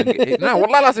 Don't get Mm. no,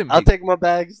 wallah lazim. I'll take my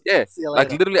bags. Yeah, See you like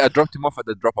later. literally I dropped him off at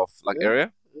the drop off like Yeah. area.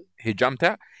 He jumped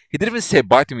out. He didn't even say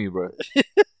bye to me, bro.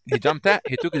 He jumped out.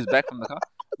 He took his bag from the car.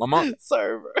 My mom.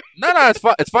 Sorry, bro. No, it's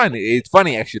fine. It's fine. It's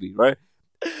funny actually, right?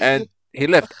 And he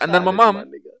left. And then my Khalid, my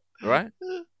mom, nigga. right?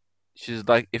 She's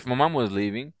like, if my mom was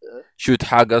leaving, Yeah. she would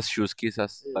hug us, she would kiss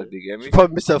us. Yeah. Like, they get She me?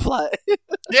 probably missed her flight.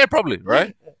 Yeah, probably,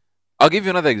 right? I'll give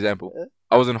you another example. Yeah.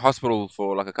 I was in hospital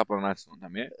for like a couple of nights one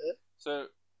time, yeah? Yeah. So,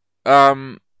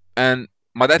 and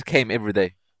my dad came every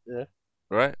day, Yeah.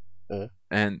 right? Yeah.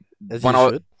 And As when you I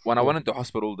should. when I Mm. went into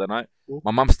hospital that night, Mm.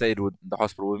 my mom stayed with the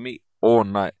hospital with me all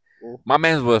night. Mm. My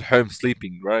man was home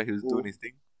sleeping, right? He was Mm. doing his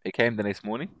thing. He came the next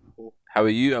morning. Mm. How are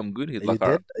you? I'm good. He's Are you like, all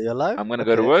right, dead? Are you alive? I'm gonna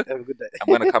go to Okay, work. Have a good day. I'm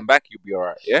gonna come back. You'll be all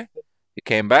right. Yeah. He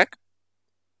came back.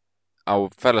 I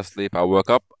fell asleep. I woke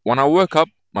up. When I woke up,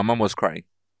 my mom was crying.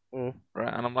 Mm.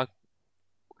 Right, and I'm like,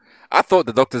 I thought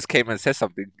the doctors came and said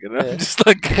something. You know, Yeah. just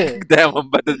like, damn, I'm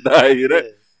about to die. You know.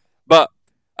 Yeah. But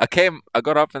I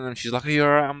got up, and then she's like, "Are you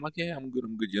alright?" I'm like, "Yeah, I'm good.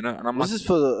 I'm good." You know, and I'm Was like, this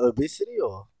for the obesity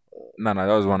or? "No, no,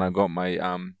 that was when I got my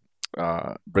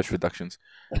breast reductions."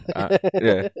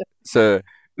 Yeah. So,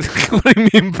 what do you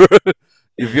mean, bro?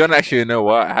 If you don't actually know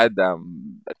what I had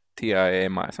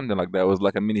TIMI, something like that. It was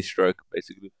like a mini stroke,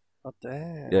 basically. Oh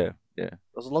damn. Yeah, yeah,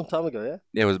 That was a long time ago, yeah?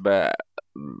 yeah. It was about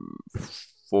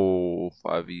 4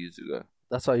 5 years ago.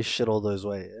 That's why you shit all those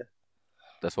weight, yeah?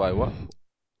 That's why what?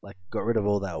 Like got rid of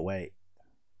all that weight.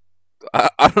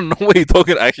 I don't know what you're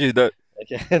talking. Actually, that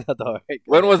Okay, not alright.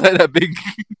 when was I that big?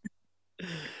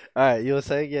 Alright, you were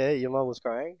saying yeah, your mom was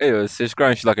crying? Anyway, she's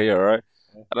crying. She's like, yeah, right.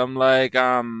 Yeah. And I'm like,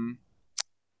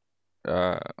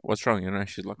 what's wrong?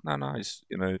 She's like, no,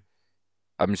 no,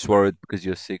 I'm just worried because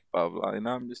you're sick, blah blah.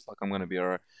 I'm just like, I'm gonna be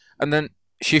alright. And then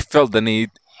she felt the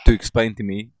need to explain to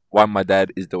me why my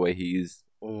dad is the way he is.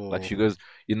 Like she goes,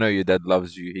 your dad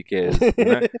loves you, he cares,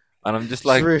 And I'm just Just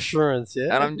like, reassurance,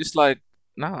 yeah? and I'm just like,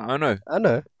 no, I know, I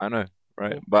know. I know,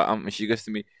 right? Mm. But she goes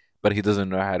to me, but he doesn't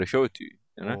know how to show it to you.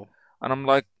 Mm. And I'm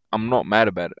like, I'm not mad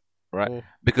about it, right? Mm.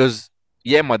 Because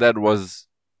yeah, my dad was,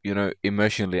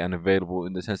 emotionally unavailable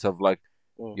in the sense of like,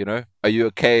 Mm. are you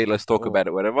okay? Let's talk Mm. about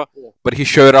it, whatever. Yeah. But he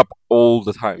showed up all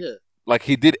the time. Yeah. Like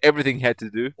he did everything he had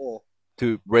to do Yeah.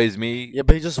 to raise me. Yeah,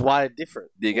 but he just wired different.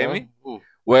 Do you get know? me? Mm.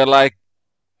 Where like,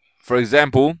 for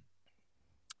example,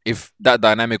 if that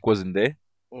dynamic wasn't there,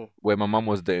 Mm. where my mom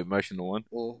was the emotional one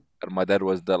Mm. and my dad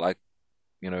was the like,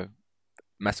 you know,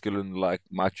 masculine, like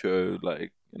macho,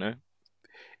 like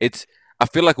it's. I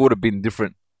feel like it would have been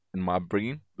different in my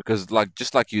upbringing because, like,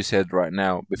 just like you said right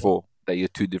now before that you're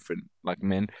two different like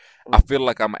men. I Mm. feel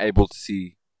like I'm able to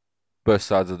see both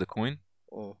sides of the coin,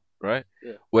 Mm. right?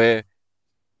 Yeah. Where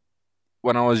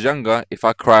when I was younger, if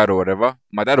I cried or whatever,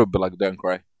 my dad would be like, "Don't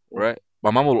cry," right?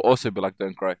 My mom will also be like,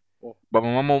 "Don't cry," Mm. but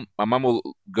my mom will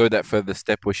go that further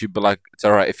step where she'd be like, "It's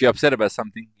alright. If you're upset about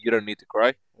something, you don't need to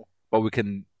cry, but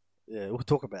Yeah, we'll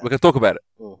talk about we it. can talk about it."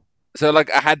 Mm. So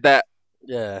like I had that,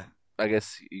 Yeah. I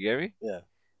guess you get me, Yeah.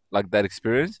 like that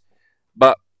experience,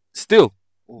 but still,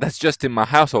 Mm. that's just in my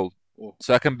household, Mm.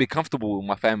 so I can be comfortable with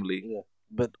my family. Yeah.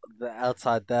 But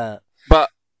outside that, But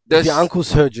if there's your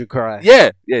uncles heard you cry,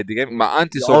 yeah, do you get me? My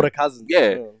aunties, your older cousins,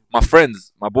 yeah, my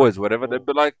friends, my boys, whatever, they'd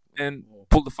be like, "Man, Mm.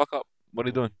 pull the fuck up. What are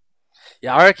you doing?"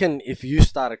 Yeah, I reckon if you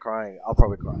started crying, I'll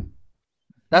probably cry.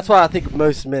 That's why I think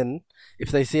most men,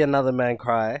 if they see another man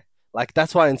cry, like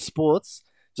that's why in sports,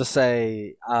 just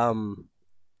say,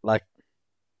 like,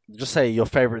 just say your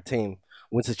favorite team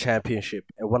wins a championship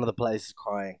and one of the players is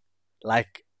crying.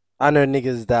 Like, I know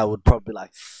niggas that would probably be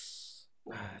like,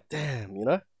 damn,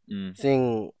 Mm,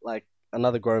 seeing like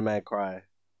another grown man cry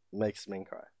makes men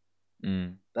cry.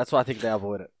 mm. That's why I think they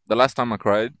avoid it. The last time I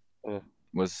cried Mm.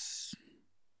 was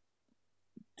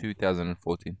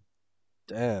 2014.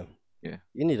 Damn. Yeah.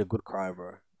 You need a good cry,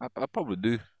 bro. I probably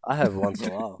do, I have once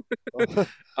in a while.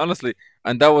 honestly.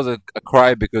 And that was a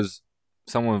cry because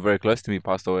someone very close to me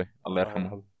passed away. Allah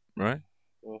yarhamah, right?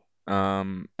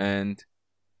 And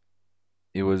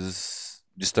it was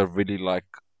just a really like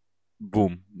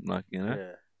boom, like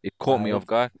Yeah. it caught me Uh, off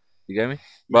guard. You get me?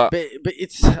 Yeah, But but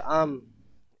it's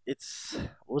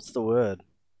what's the word?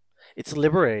 It's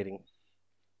liberating.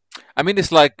 I mean,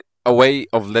 it's like a way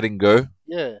of letting go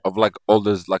Yeah. of like all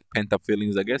those like pent up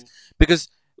feelings, I guess. Because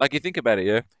like you think about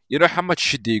it, yeah, how much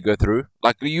shit do you go through?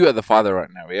 Like you are the father right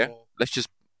now, yeah. Mm. Let's just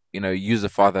use a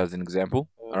father as an example.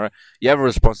 Mm. All right, you have a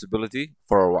responsibility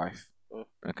for a wife. Mm.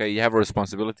 Okay, you have a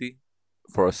responsibility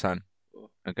for a son. Mm.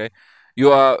 Okay,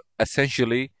 you are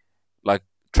essentially like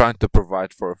trying to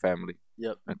provide for a family.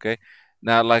 Yep. Okay,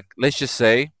 now like let's just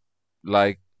say,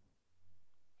 like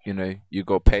you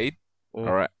got paid. Mm.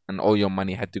 All right, and all your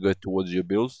money had to go towards your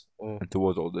bills Mm. and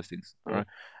towards all those things. All Mm. right,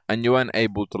 and you weren't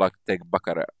able to like take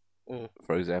bakara, Mm.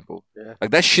 for example. Yeah.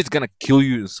 Like that shit's gonna kill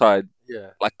you inside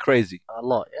Yeah. like crazy, A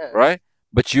lot. Yeah. right?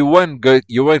 But you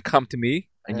won't come to me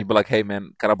and Yeah. you'd be like, "Hey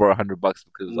man, can I borrow $100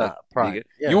 because Nah. like Pride.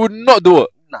 Yeah. you would not do it."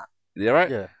 Nah. Yeah,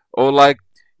 right? Yeah. Or like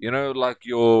like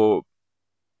your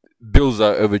bills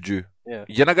are overdue. Yeah.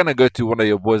 You're not gonna go to one of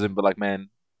your boys and be like, "Man,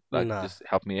 like Nah. just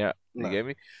help me out." You Nah. get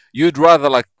me? You'd rather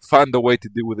like find a way to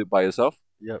deal with it by yourself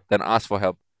Yep. than ask for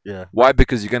help. Yeah. Why?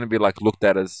 Because you're gonna be like looked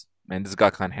at as, man, this guy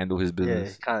can't handle his Yeah.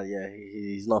 business. He can't. Yeah.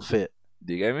 He's not fit.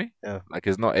 Do you get me? Yeah. Like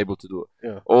he's not able to do it.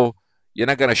 Yeah. Or you're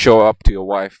not gonna show up to your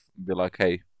wife and be like,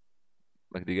 "Hey,"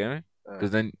 like, do you get me? Uh,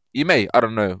 Because then you may, I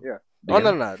don't know. Yeah. Do you Oh get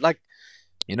no, me? no. Like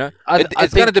I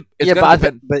it's gonna it's gonna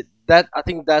depend. but that I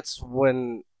think that's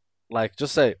when like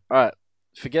just say all right,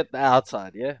 forget the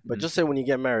outside, yeah. But Mhm. just say when you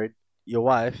get married, your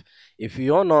wife, if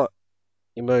you're not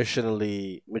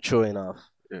emotionally mature enough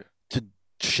Yeah. to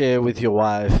share with your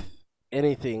wife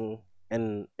anything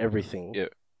and everything Yeah.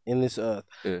 in this earth,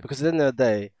 Yeah. because at the end of the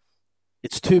day,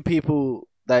 it's two people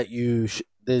that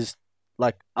there's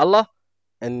like Allah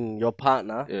and your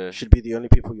partner Yeah. should be the only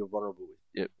people you're vulnerable with.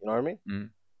 Yep. You know what I mean? Mhm.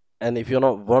 And if you're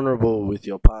not vulnerable with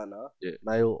your partner, Yeah.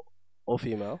 male or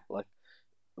female, like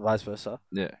vice versa.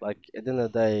 Yeah. Like at the end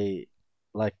of the day,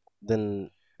 like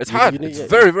then It's you hard. need It's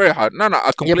very, very hard. No, no,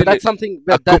 yeah, but that's something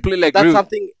I completely but that's agree.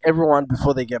 something everyone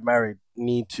before they get married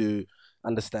need to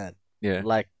understand. Yeah.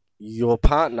 Like your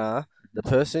partner, the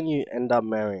person you end up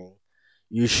marrying,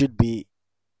 you should be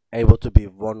able to be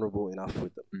vulnerable enough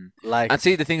with them. Mm. Like And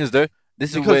see, the thing is though,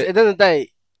 this is because where at the end of the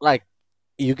day, like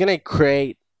you're gonna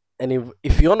create and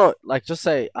if you're not like just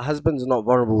say a husband's not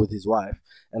vulnerable with his wife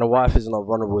and a wife is not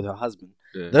vulnerable with her husband,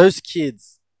 those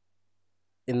kids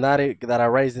in that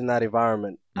are raised in that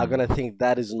environment are gonna think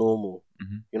that is normal.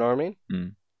 You know what I mean?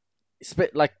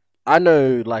 Like I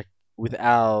know, like with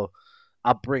our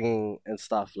upbringing and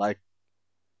stuff, like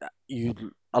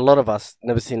a lot of us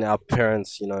never seen our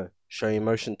parents, show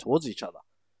emotion towards each other.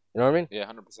 You know what I mean? Yeah,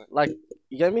 100%. Like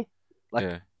you get me? Like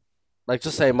Yeah. like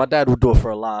just say my dad would do it for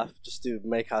a laugh, just to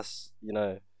make us,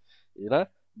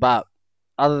 But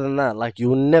other than that, like you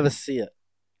will never see it.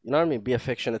 You know what I mean? Be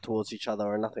affectionate towards each other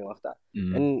or nothing like that.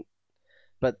 And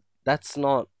but that's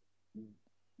not.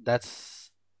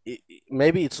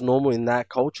 Maybe it's normal in that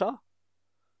culture,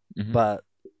 but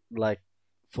like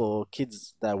for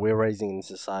kids that we're raising in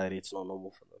society, it's not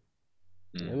normal for them.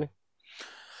 You know what I mean?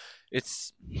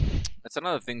 It's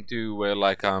another thing too, where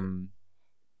like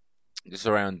just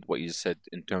around what you said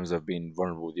in terms of being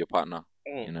vulnerable with your partner.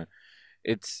 You know,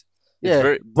 it's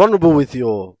very vulnerable with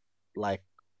your like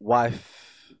wife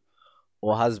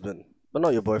or husband, but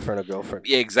not your boyfriend or girlfriend.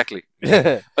 Yeah, exactly.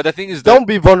 But the thing is, don't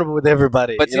be vulnerable with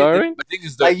everybody. But you know what I mean? The thing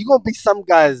is, like you gonna be some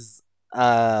guy's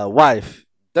wife.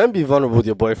 Don't be vulnerable with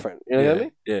your boyfriend. You know what I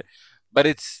mean? Yeah. But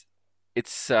it's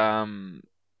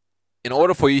in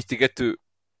order for you to get to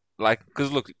like,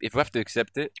 because look, if we have to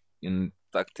accept it in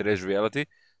like today's reality,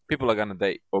 people are gonna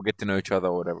date or get to know each other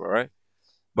or whatever, right?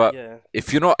 But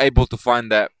if you're not able to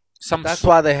find that, that's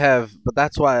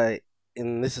why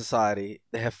in this society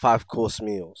they have 5-course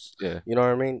meals. Yeah. You know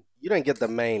what I mean? You don't get the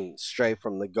main straight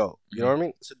from the go. You know what I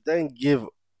mean? So don't give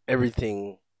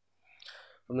everything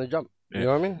from the jump. You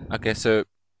know what I mean? Okay, so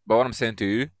but what I'm saying to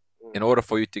you, in order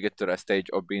for you to get to that stage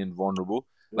of being vulnerable,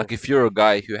 like if you're a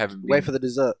guy who haven't been wait for the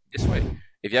dessert. This way.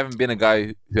 If you haven't been a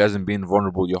guy who hasn't been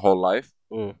vulnerable your whole life,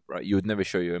 right, you would never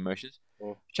show your emotions.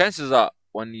 Chances are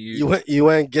when you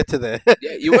won't get to there.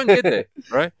 Yeah, you won't get there,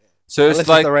 right? So Unless it's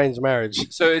like arranged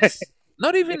marriage. So it's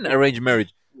not even arranged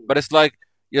marriage, but it's like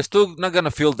you're still not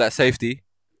gonna feel that safety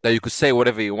that you could say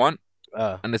whatever you want,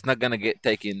 and it's not gonna get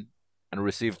taken and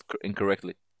received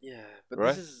incorrectly. Yeah, but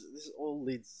right? this all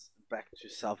leads back to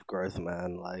self growth,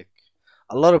 man. Like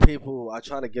a lot of people are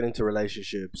trying to get into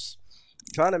relationships,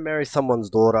 trying to marry someone's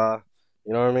daughter.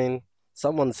 You know what I mean?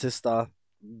 Someone's sister,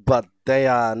 but they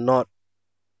are not.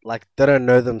 Like they don't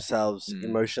know themselves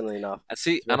emotionally enough. And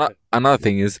see, another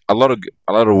thing is a lot of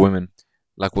women,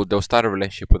 like they'll start a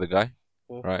relationship with a guy,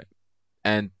 right?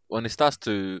 And when it starts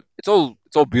to, it's all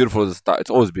beautiful at the start. It's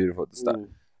always beautiful at the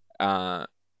start.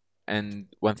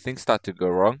 And when things start to go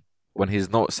wrong, when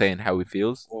he's not saying how he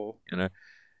feels,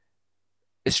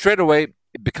 it straight away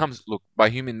it becomes by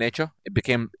human nature. It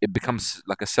becomes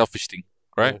like a selfish thing,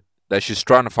 right? That she's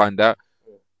trying to find out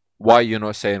why you're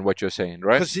not saying what you're saying,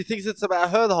 right? Because she thinks it's about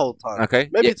her the whole time. Okay.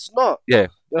 Maybe it's not. Yeah.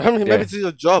 You know what I mean? Maybe it's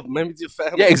your job. Maybe it's your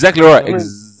family. Yeah, exactly right.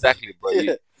 Exactly, bro.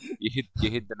 You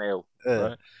hit the nail.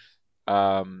 Right?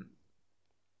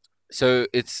 So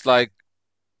it's like,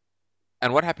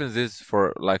 and what happens is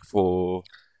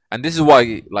and this is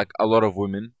why like a lot of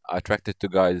women are attracted to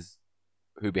guys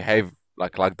who behave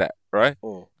like that, right?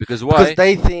 Because why? Because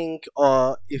they think,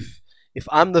 if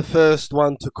I'm the first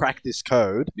one to crack this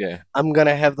code, I'm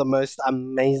gonna have the most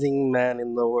amazing man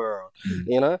in the world.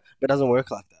 But it doesn't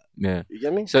work like that. Yeah, you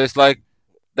get me? So it's like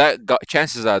that.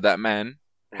 Chances are that man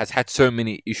has had so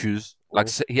many issues. Like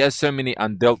he has so many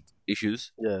undealt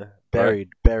issues. Yeah,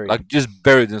 buried, like just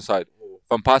buried inside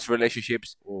from past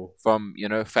relationships, from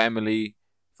family,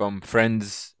 from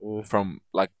friends, from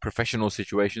like professional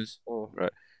situations,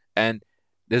 right? And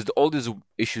there's all these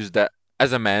issues that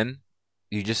as a man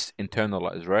you just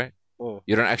internalize, right?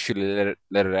 You don't actually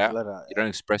let it out. You don't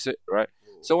express it, right?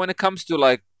 So when it comes to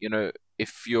like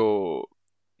if you're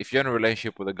in a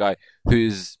relationship with a guy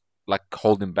who's like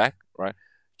holding back, right?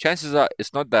 Chances are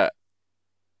it's not that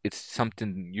it's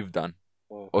something you've done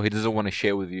or he doesn't want to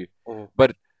share with you,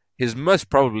 but he's most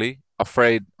probably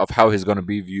afraid of how he's going to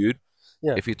be viewed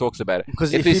if he talks about it.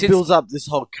 Because if he builds up this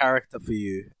whole character for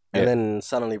you and then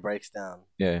suddenly breaks down,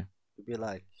 you'd be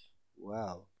like,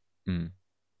 wow.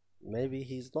 Maybe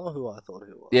he's not who I thought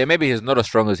he was. Yeah, maybe he's not as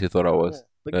strong as he thought I was.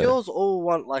 But girls all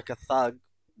want like a thug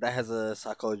that has a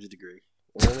psychology degree.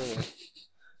 You know what I mean?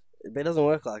 But it doesn't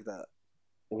work like that.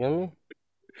 You get me?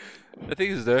 The thing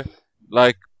is though,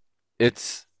 like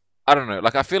it's I don't know.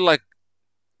 Like I feel like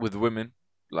with women,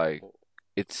 like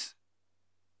it's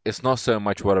it's not so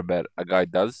much what about a guy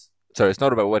does. Sorry, it's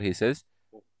not about what he says.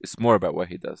 It's more about what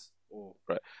he does, Mm,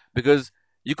 right? Because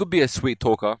you could be a sweet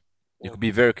talker, you mm, could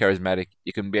be very charismatic,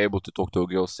 you can be able to talk to a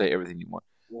girl, say everything you want.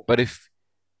 mm, But if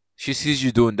she sees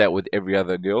you doing that with every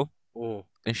other girl, mm,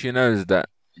 and she knows that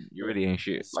you mm. really ain't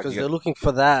shit, It's like because you they're got looking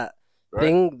for that right?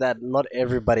 thing that not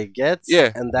everybody gets,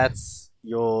 Yeah, and that's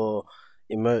your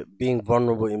being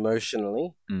vulnerable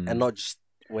emotionally, and mm, not just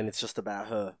when it's just about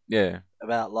her, yeah,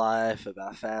 about life,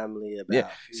 about family, yeah.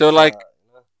 about So future. like,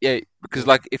 yeah, because Mm,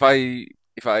 like if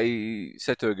I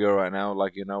said to a girl right now,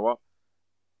 like you know what,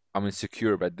 I'm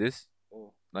insecure about this,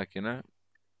 mm. like you know,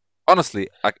 honestly,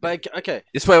 like But okay.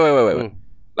 just wait. Mm,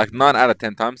 Like 9 out of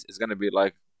 10 times, it's gonna be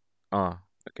like, oh,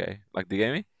 okay, like they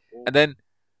get me, mm. and then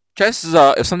chances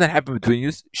are, if something happened between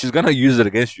you, she's gonna use it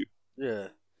against you. Yeah.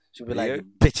 She'll be like, Yeah,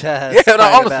 bitch yeah. ass, No,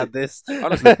 crying about this.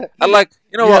 honestly, I like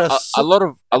you know You what,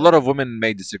 gotta a lot of women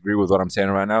may disagree with what I'm saying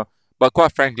right now, but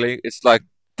quite frankly, it's like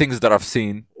things that I've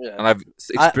seen yeah. and I've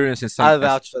I experienced in some. I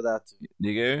vouch for that too.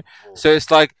 You get me? Mm, So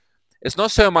it's like it's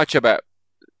not so much about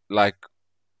like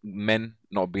men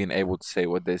not being able to say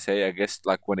what they say. I guess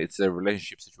like when it's a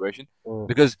relationship situation, mm,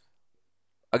 because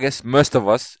I guess most of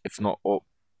us, if not all,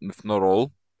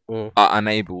 mm, are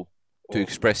unable to mm,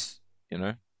 express, you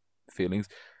know, feelings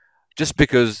just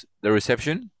because the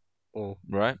reception, mm,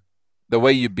 right? The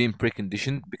way you've been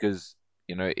preconditioned, because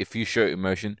you know, if you show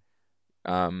emotion,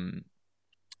 um,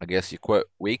 I guess you're quite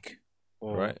weak,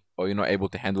 mm. right? Or you're not able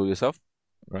to handle yourself,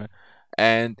 right?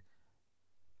 And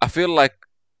I feel like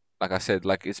I said,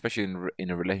 like especially in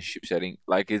a relationship setting,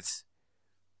 like it's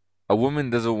a woman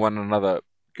doesn't want another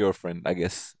girlfriend, I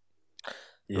guess,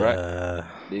 right? Yeah.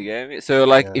 Do you get me? So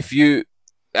like Yeah. if you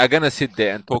are gonna sit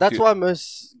there and But talk that's to why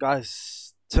most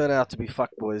guys turn out to be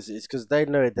fuckboys. Is because they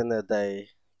know at the end of the day,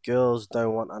 girls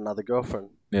don't want another girlfriend.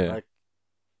 yeah, Like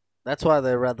that's why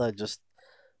they rather just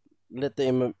let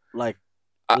like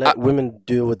I let women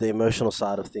deal with the emotional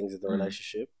side of things in the mm,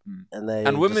 relationship, mm. and they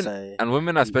just say, And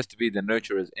women are supposed to be the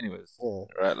nurturers anyways, yeah.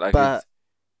 right? Like But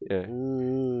it's yeah,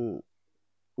 mm,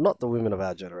 not the women of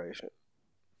our generation.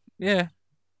 yeah,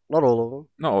 Not all of them.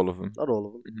 not all of them. Not all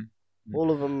of them. Hmm.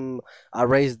 All of them are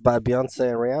raised by Beyonce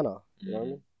and Rihanna. You know what I Mm.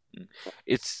 mean? Mm.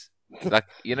 It's like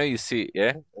you know you see it,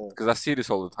 yeah, Yeah. because I see this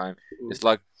all the time. Mm, It's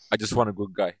like I just want a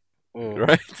good guy, mm.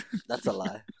 right? That's a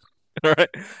lie. Right,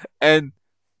 and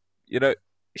you know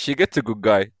she gets a good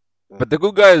guy, Mm. but the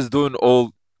good guy is doing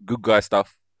all good guy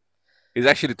stuff. He's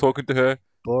actually talking to her.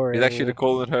 He's actually Boring.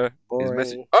 calling her. He's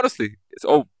messaging. Boring. Honestly,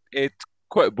 it's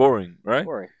quite boring, right?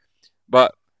 Boring.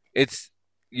 But it's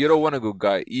you don't want a good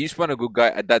guy. You just want a good guy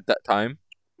at that time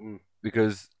Mm,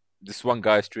 because this one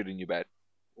guy is treating you bad,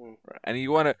 mm, right? And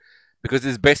you want to because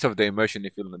it's based off the emotion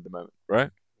you're feeling at the moment,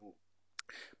 right? mm,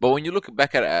 But when you look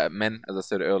back at men, as I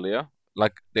said earlier,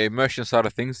 like the emotion side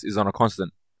of things is on a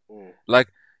constant. mm, Like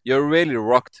you're really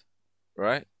rocked,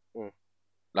 right? mm.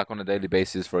 Like on a daily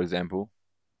basis, for example.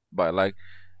 But like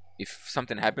if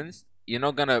something happens, you're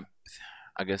not gonna.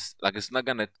 I guess like it's not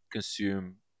gonna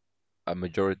consume a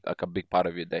majority, like a big part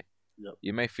of your day. Yep.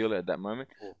 You may feel it at that moment,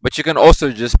 Mm. but you can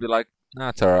also just be like, "Nah,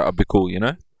 it's alright. I'll be cool,"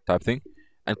 type thing,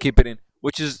 and keep it in,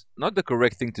 which is not the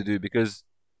correct thing to do because,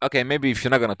 okay, maybe if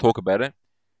you're not gonna talk about it,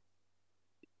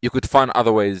 you could find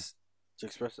other ways To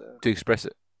express it. to express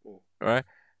it, Mm, right?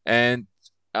 And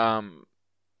um,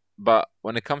 but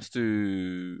when it comes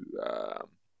to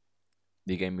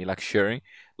you get me like sharing,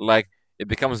 like it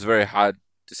becomes very hard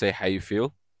to say how you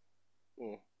feel,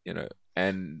 mm, you know,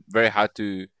 and very hard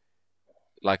to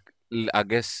like I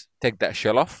guess take that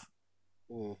shell off,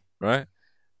 mm, right?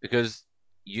 Because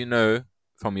you know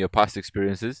from your past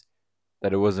experiences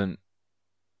that it wasn't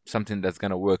something that's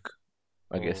gonna work,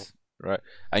 I mm. guess, right?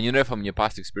 And you know from your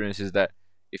past experiences that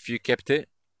if you kept it,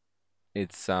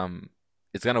 it's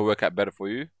it's gonna work out better for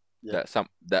you. Yep.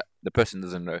 That the person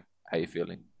doesn't know how you're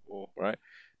feeling, Mm, right?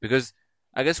 Because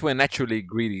I guess we're naturally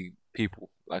greedy people,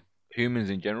 like humans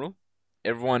in general.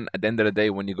 Everyone at the end of the day,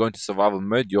 when you go into survival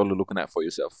mode, you're only looking out for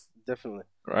yourself, definitely.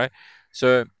 right?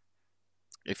 So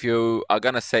if you are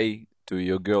gonna say to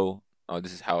your girl, "Oh,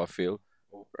 this is how I feel,"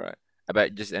 Mm. right,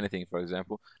 about just anything, for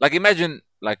example, like imagine,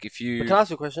 like if But you, can I ask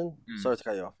you a question? mm, Sorry to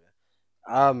cut you off.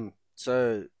 Yeah.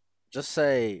 So just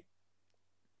say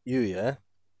yeah.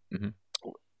 hmm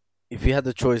If you had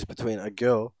the choice between a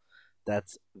girl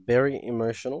that's very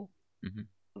emotional, hmm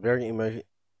very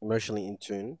emotionally in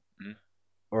tune, hmm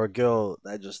or a girl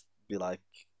that just be like,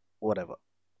 whatever.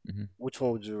 hmm Which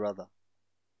one would you rather?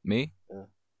 me, Yeah.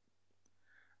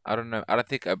 I don't know. I don't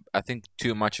think I think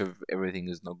too much of everything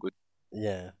is not good.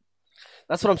 Yeah.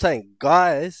 That's what I'm saying.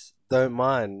 Guys don't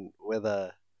mind whether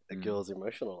a Mm. girl's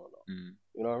emotional or not. Mm.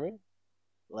 You know what I mean?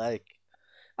 Like,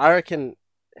 I reckon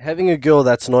having a girl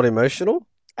that's not emotional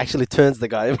actually turns the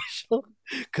guy emotional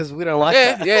because we don't like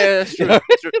Yeah, that. yeah, that's You true. know?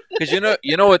 That's true. Because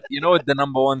you know what the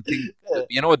number one thing, Yeah.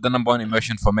 you know what the number one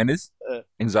emotion for men is? Uh,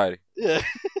 Anxiety. Yeah,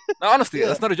 No, honestly, yeah,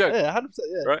 that's not a joke, yeah, 100%.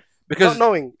 Yeah, right? not Because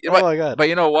knowing. you know Oh what? my god. But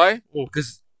you know why? Mm.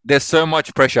 Because there's so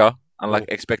much pressure and Mm. like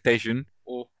expectation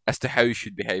Mm. as to how you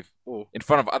should behave Mm. in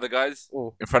front of other guys,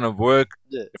 Mm. in front of work,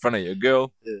 Yeah, in front of your girl,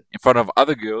 yeah, in front of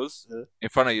other girls, yeah. in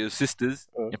front of your sisters,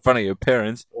 Mm. in front of your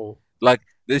parents. Mm. Like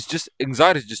there's just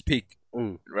anxiety just peak,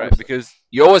 Mm. right? Because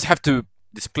you always have to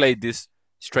display this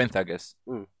strength, I guess.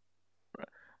 Mm.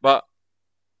 But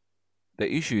the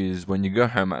issue is when you go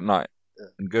home at night Yeah.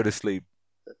 and go to sleep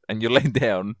and you lay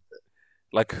down,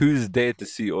 like who's there to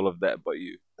see all of that but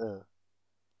you? Uh,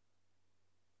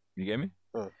 You get me?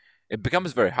 uh. It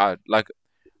becomes very hard. Like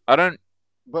I don't.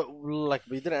 But like,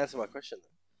 we didn't answer my question.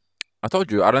 I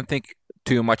told you I don't think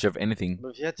too much of anything. But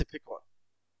if you had to pick one,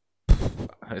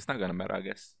 It's not gonna matter, I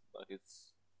guess. Like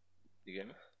it's. You get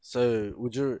me? so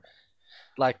would you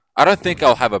like? I don't think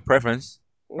I'll have a preference,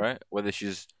 Mm. right? Whether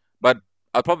she's, but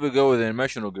I'll probably go with an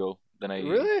emotional girl than a.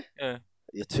 Really? Yeah.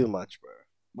 You're too much, bro.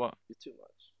 What? You're too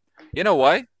much. You know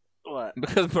why? What?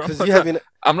 Because bro, Because you having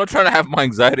I'm not trying to have my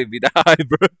anxiety be that high,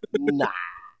 bro. nah,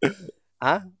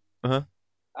 huh? Uh-huh.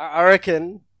 I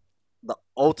reckon the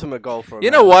ultimate goal for a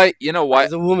You know man why? You know why?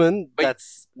 is a woman But-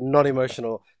 that's not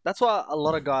emotional. That's why a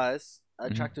lot of guys are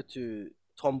Mhm. attracted to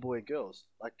tomboy girls,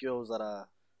 like girls that are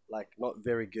like not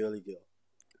very girly girl.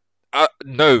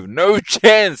 No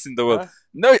chance in the world. Huh?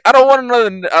 No, I don't want another.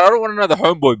 I don't want another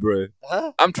homeboy, bro.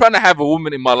 Huh? I'm trying to have a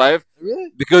woman in my life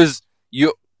Really? because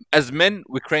as men,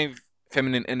 we crave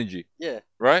feminine energy, Yeah.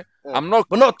 right? Yeah. I'm not.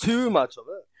 But not too much of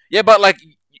it. Yeah, but like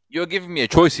you're giving me a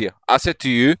choice here. I said to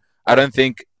you, I Yeah. don't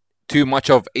think too much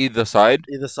of either side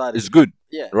Either side is good,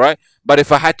 Yeah. right? But if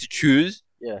I had to choose,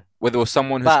 Yeah. whether it was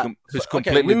someone who's But who's okay,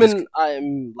 completely women are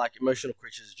like emotional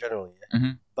creatures generally, yeah.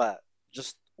 Mhm. But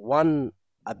just one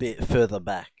a bit further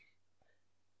back,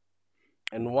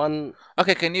 and one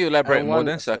Okay, can you elaborate And more one-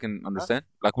 then so I can understand?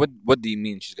 Like, what do you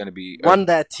mean she's gonna be? one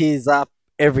that tears up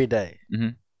every day.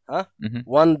 Mhm. Huh? Mhm.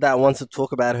 One that wants to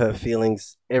talk about her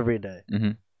feelings every day,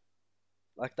 Mhm.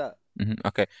 like that. Mhm.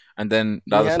 Okay, and then the Can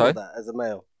you other handle side. that as a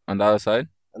male? On the other side,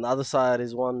 And the other side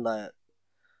is one that,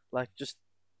 like, just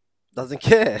doesn't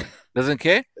care. doesn't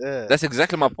care. Yeah. That's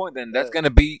exactly my point. Then that's Yeah. gonna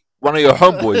be one of your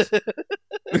homeboys.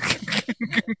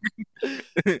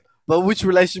 But which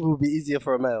relationship would be easier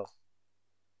for a male?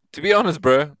 To be honest,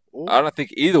 bro, Mm? I don't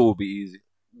think either will be easy.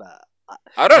 Nah.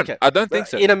 I don't. Okay, I don't think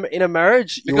so. In a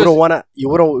marriage, you Because-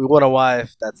 wouldn't want a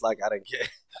wife that's like, I don't care.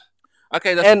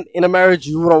 Okay, that's, And in a marriage,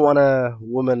 you wouldn't want a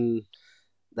woman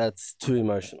that's too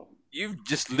emotional. you've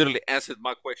just literally answered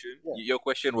my question. Yeah. Your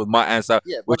question with my answer,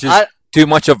 Yeah, but which is too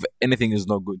much of anything is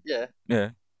not good. yeah. Yeah.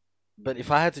 But if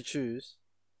I had to choose,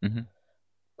 Mhm.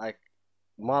 like,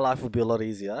 my life would be a lot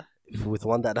easier if with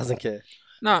one that doesn't care.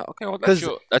 No. Okay. Well, 'Cause-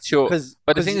 that's your. Because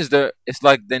But the thing is, it's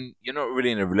like then you're not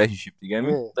really in a relationship. You get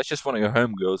me? Yeah. That's just one of your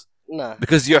homegirls nah,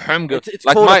 because your homegirl. it's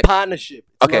like called my, a partnership.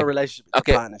 It's Okay, not a relationship. It's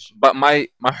okay, a partnership. but my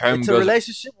It's a homegirls.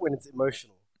 relationship when it's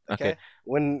emotional. Okay? Okay.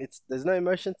 When there's no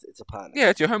emotions, it's a partner. Yeah,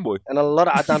 it's your homeboy. And a lot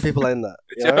of Adam people are in that.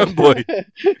 It's you your know?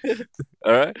 homeboy.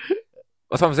 All right.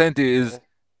 What I'm saying to you is, Yeah.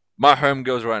 my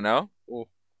homegirls right now. Mm.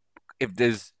 If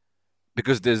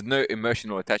because there's no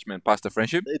emotional attachment past the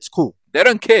friendship, It's cool. they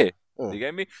don't care. Mm. You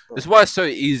get me? Mm. That's why it's so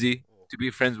easy to be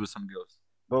friends with some girls.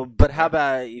 But how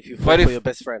about if you fall But for if- your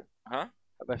best friend? Huh?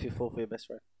 How about if you fall for your best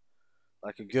friend?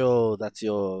 Like a girl that's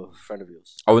your friend of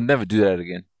yours. I would never do that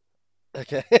again.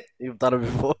 Okay. You've done it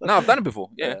before. No, I've done it before.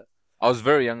 Yeah. Yeah. I was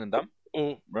very young and dumb,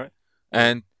 Mm. right?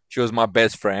 And she was my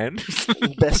best friend.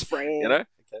 Best friend. You know?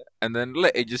 Okay. And then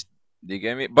it just, you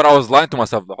get me? But I was lying to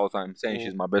myself the whole time, saying Mm.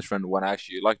 she's my best friend when I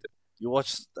actually liked it. You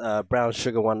watched Brown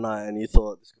Sugar one night and you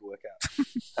thought this could work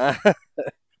out.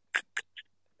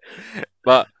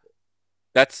 But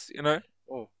that's,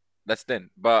 Mm. that's then.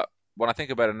 But when I think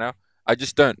about it now, I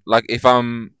just don't. Like, if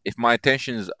my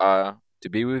intentions are to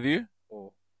be with you,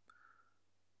 Mm.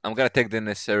 I'm going to take the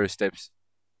necessary steps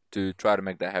to try to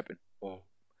make that happen. Mm.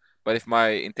 But if my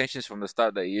intentions from the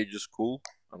start that you're just cool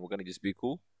and we're going to just be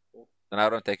cool, Mm. then I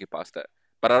don't take it past that.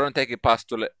 But I don't take it past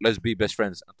to let's be best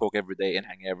friends and talk every day and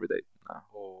hang every day. Nah.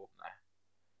 Mm.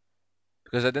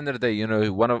 Because at the end of the day,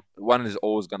 one is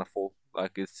always gonna fall.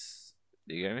 Like it's,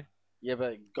 you get me? Yeah,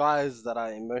 but guys that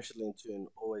are emotionally in tune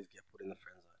always get put in the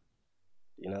friend zone.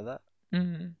 You know that?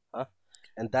 Mm-hmm.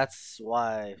 And that's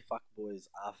why fuckboys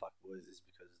are fuckboys, is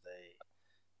because they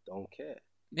don't care.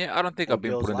 Yeah, I don't think And I've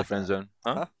been girls put in the like friend that. zone.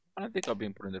 Huh? Huh? I don't think I've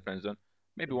been put in the friend zone.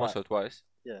 maybe once But or twice,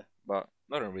 yeah. but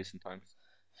not in recent times.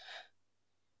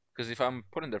 Because if I'm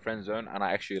put in the friend zone and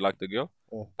I actually like the girl,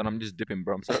 Oh. then I'm just dipping,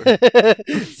 bro. I'm sorry.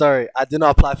 Sorry, I did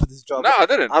not apply for this job. No, I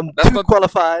didn't. I'm That's too not.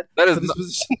 qualified That is for this not.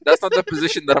 position. That's not the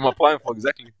position that I'm applying for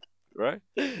exactly. Right?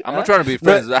 I'm not Huh? trying to be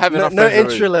No, friends. I have enough no friends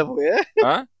entry already. level, yeah.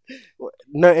 Huh?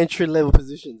 No entry level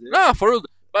positions. Yeah? No, for real.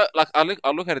 But like, I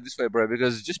look at it this way, bro.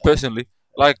 Because just personally,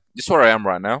 like, just where I am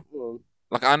right now. Mm,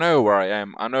 Like, I know where I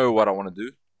am. I know what I want to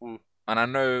do, mm, and I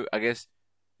know, I guess,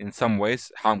 in some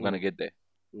ways, how I'm gonna mm, get there.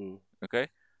 mm, Okay,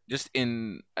 just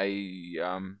in a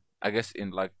I guess in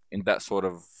like in that sort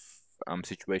of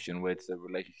situation where it's a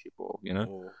relationship or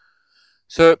mm.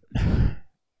 So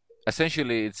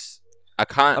essentially, it's I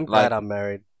can't I'm like, glad I'm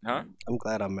married. huh? I'm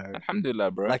glad I'm married.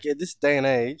 Alhamdulillah, bro. Like at this day and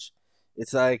age,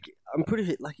 it's like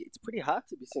it's pretty hard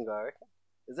to be single. I reckon.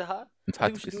 Is it hard? It's I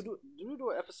think hard we to should be. do we do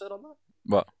an episode on that?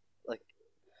 But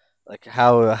Like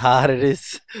how hard it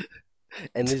is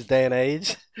in this day and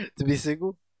age to be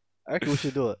single. I reckon we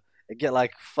should do it and get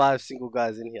like 5 single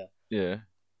guys in here. yeah,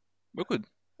 we could.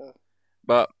 Huh.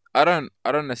 But I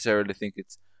don't necessarily think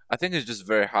it's. I think it's just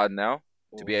very hard now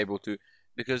to be Mm, able to,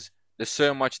 because there's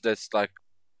so much that's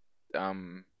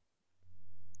um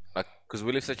like because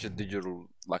we live such a digital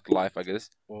like life, I guess.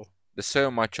 mm. There's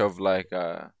so much of like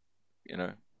you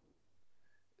know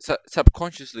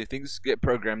subconsciously things get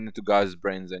programmed into guys'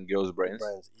 brains and girls' brains,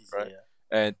 Brains easy, right?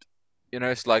 yeah. And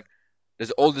it's like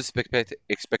there's all this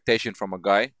expectation from a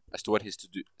guy as to what he's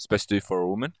supposed to do for a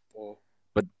woman, Mm,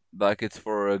 but like it's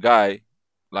for a guy,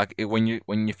 like when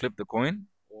you flip the coin,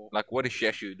 mm. like what is she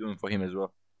actually doing for him as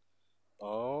well?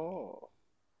 Oh,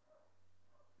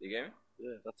 You get me?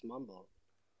 yeah, that's mind blowing.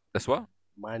 That's what.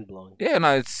 Mind blowing. Yeah,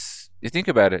 no, it's you think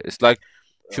about it. It's like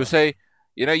she'll say,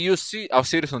 you see, I'll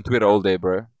see this on Twitter all day,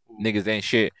 bro. Niggas ain't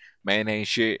shit, man ain't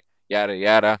shit, yada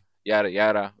yada yada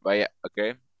yada. But yeah,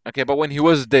 okay. But when he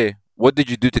was there, what did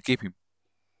you do to keep him?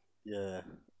 Yeah,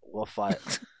 we'll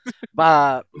fight.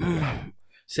 But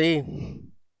see,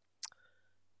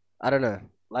 I don't know.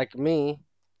 Like me,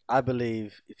 I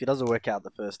believe if it doesn't work out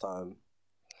the first time,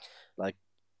 like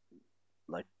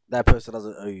like that person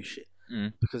doesn't owe you shit.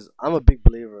 Mm. Because I'm a big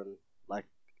believer in like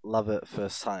love at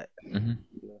first sight. Hmm.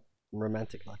 You know, I'm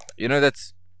romantic like that.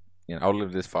 That's I'll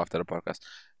leave this for after the podcast.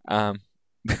 Um,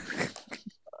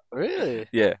 Really?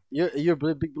 yeah. You're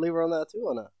a big believer on that too,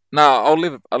 or not? No, I'll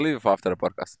leave it for after the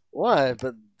podcast. Why?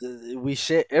 But we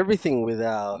share everything with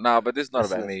our No, but this is not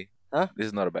about listeners. me. Huh? This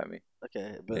is not about me.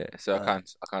 Okay, but Yeah, so uh, I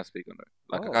can't speak on it.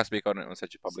 Like I oh, can't speak on it on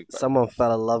such a public platform. someone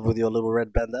fell in love with your little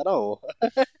red bandana. Oh.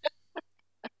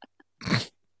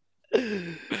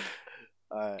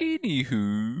 Alright.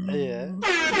 Anywho. Yeah.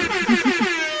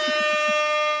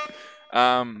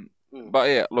 Mm. But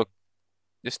yeah, look,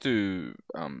 just to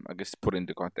I guess put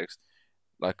into context,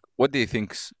 like what do you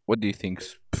think's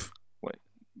wait,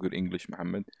 good English,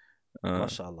 Muhammad?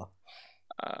 Mashallah.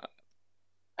 Uh,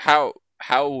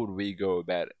 how would we go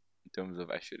about it in terms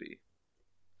of actually?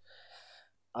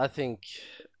 I think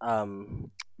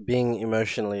being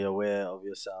emotionally aware of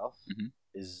yourself Mhm.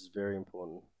 is very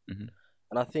important. Mhm.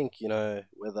 And I think,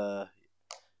 whether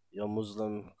you're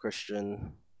Muslim,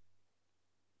 Christian,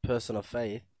 person of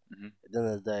faith, Mhm. at the end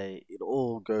of the day, it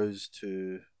all goes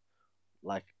to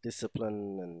like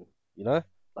discipline and,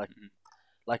 like Mhm.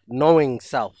 like knowing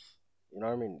self. You know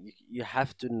what I mean? You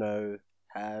have to know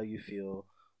how you feel,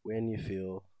 when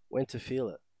to feel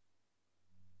it.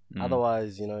 Mm.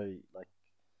 Otherwise, like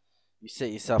you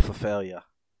set yourself for failure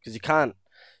because you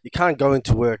can't go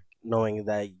into work knowing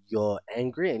that you're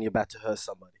angry and you're about to hurt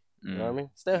somebody. You know what I Mm.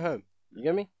 mean? Stay home. You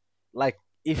get me? Like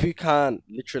if you can't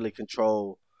literally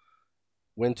control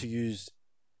when to use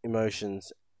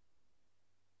emotions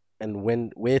and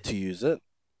where to use it,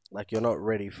 like you're not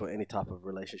ready for any type of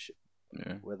relationship,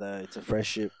 Yeah. whether it's a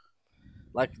friendship.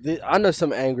 Like I know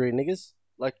some angry niggas.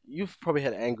 Like you've probably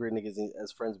had angry niggas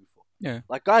as friends before. Yeah.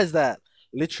 Like guys that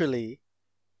literally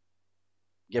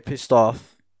get pissed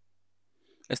off.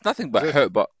 It's nothing but Just-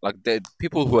 hurt, but like they're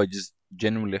people who are just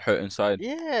genuinely hurt inside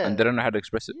Yeah. and they don't know how to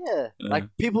express it. Yeah. Yeah. Like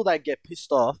people that get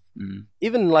pissed off, Mm.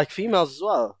 even like females as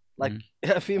well. Like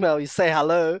a female, you say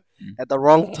hello Mm. at the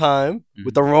wrong time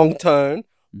with the wrong tone,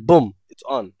 Mm. boom, it's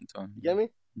on. It's on. You get me?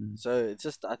 Mm. So it's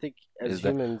just I think as Is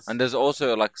that- humans, And there's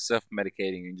also like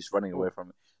self-medicating and just running away Mm. from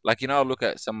it. Like I look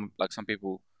at some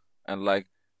people, and like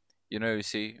you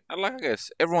see, and like I guess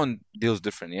everyone deals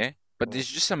different, yeah. But Mm. there's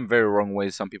just some very wrong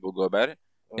ways some people go about it.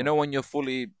 Mm. When you're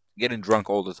fully getting drunk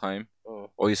all the time, Mm.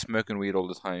 or you're smoking weed all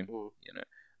the time, Mm.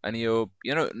 and you're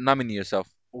numbing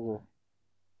yourself. Mm.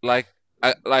 Like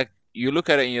you look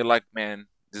at it and you're like, man,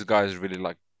 this guy is really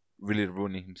like really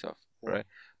ruining himself, Yeah. right?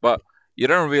 But you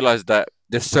don't realize that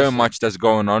there's so person. much that's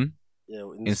going on Yeah,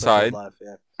 in this person's inside, life,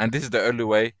 yeah, and this is the only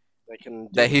way they can deal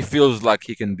that he with it. feels like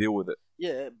he can deal with it.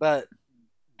 Yeah, but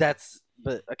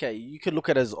okay, you could look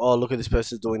at it as, oh, look at this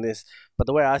person's doing this. But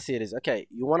the way I see it is, okay,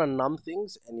 you want to numb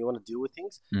things and you want to deal with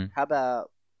things. Mm. How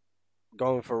about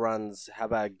going for runs? How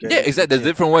about going Yeah, to the exactly. There's gym?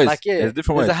 different ways. Like, yeah, There's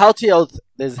different there's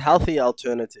ways. a healthy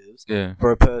alternatives Yeah.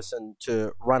 for a person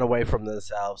to run away from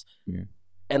themselves. Yeah.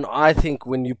 And I think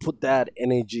when you put that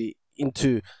energy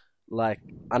into like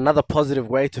another positive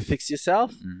way to fix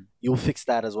yourself, you'll fix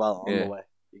that as well on Yeah. the way.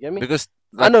 You get me? Because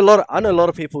I know a lot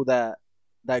of people that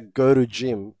go to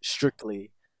gym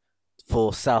strictly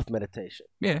for self meditation.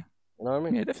 yeah, You know what I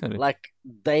mean? yeah, definitely. Like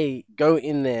they go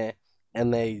in there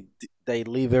and they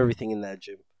leave everything in that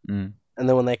gym, Mm. and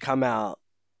then when they come out,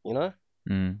 you know,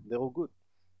 Mm. they're all good.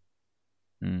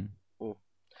 Mm.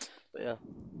 But yeah,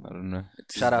 I don't know.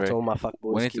 It's shout out very- to all my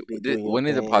fuckboys. Keep doing your we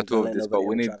need a thing. part two Don't of let this, but nobody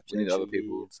we ever need try to we need change other you.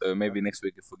 people. So maybe next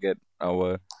week if we get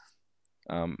our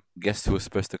guest who was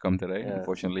supposed to come today, Yeah.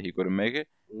 unfortunately he couldn't make it.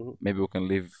 Mhm. Maybe we can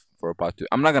leave for a part two.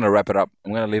 I'm not gonna wrap it up.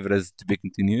 I'm gonna leave it as to be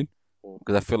continued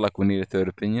because I feel like we need a third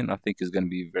opinion. I think it's gonna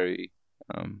be very.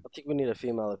 I think we need a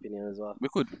female opinion as well. We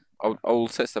could. I'll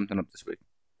set something up this week.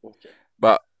 Okay.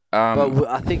 But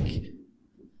I think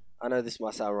I know this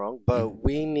might sound wrong, but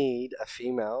we need a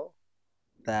female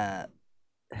that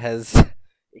has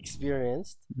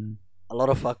experienced Mm. a lot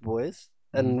of fuckboys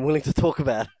and willing to talk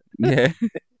about yeah,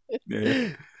 it.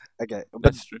 yeah, Okay, but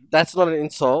that's true. that's not an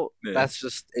insult. Yeah. That's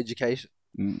just education.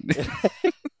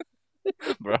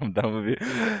 Bro, I'm done with you.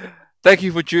 Thank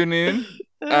you for tuning in.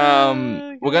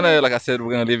 We're gonna, like I said,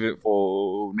 we're gonna leave it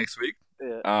for next week.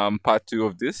 Yeah. Part two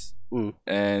of this, Mm.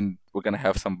 and we're gonna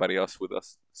have somebody else with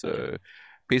us. So, Okay.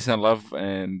 peace and love,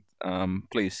 and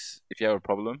please, if you have a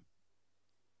problem,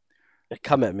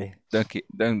 Come at me.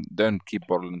 don't keep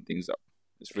bottling things up.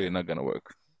 It's really not gonna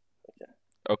work.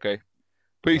 Okay.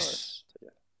 Peace.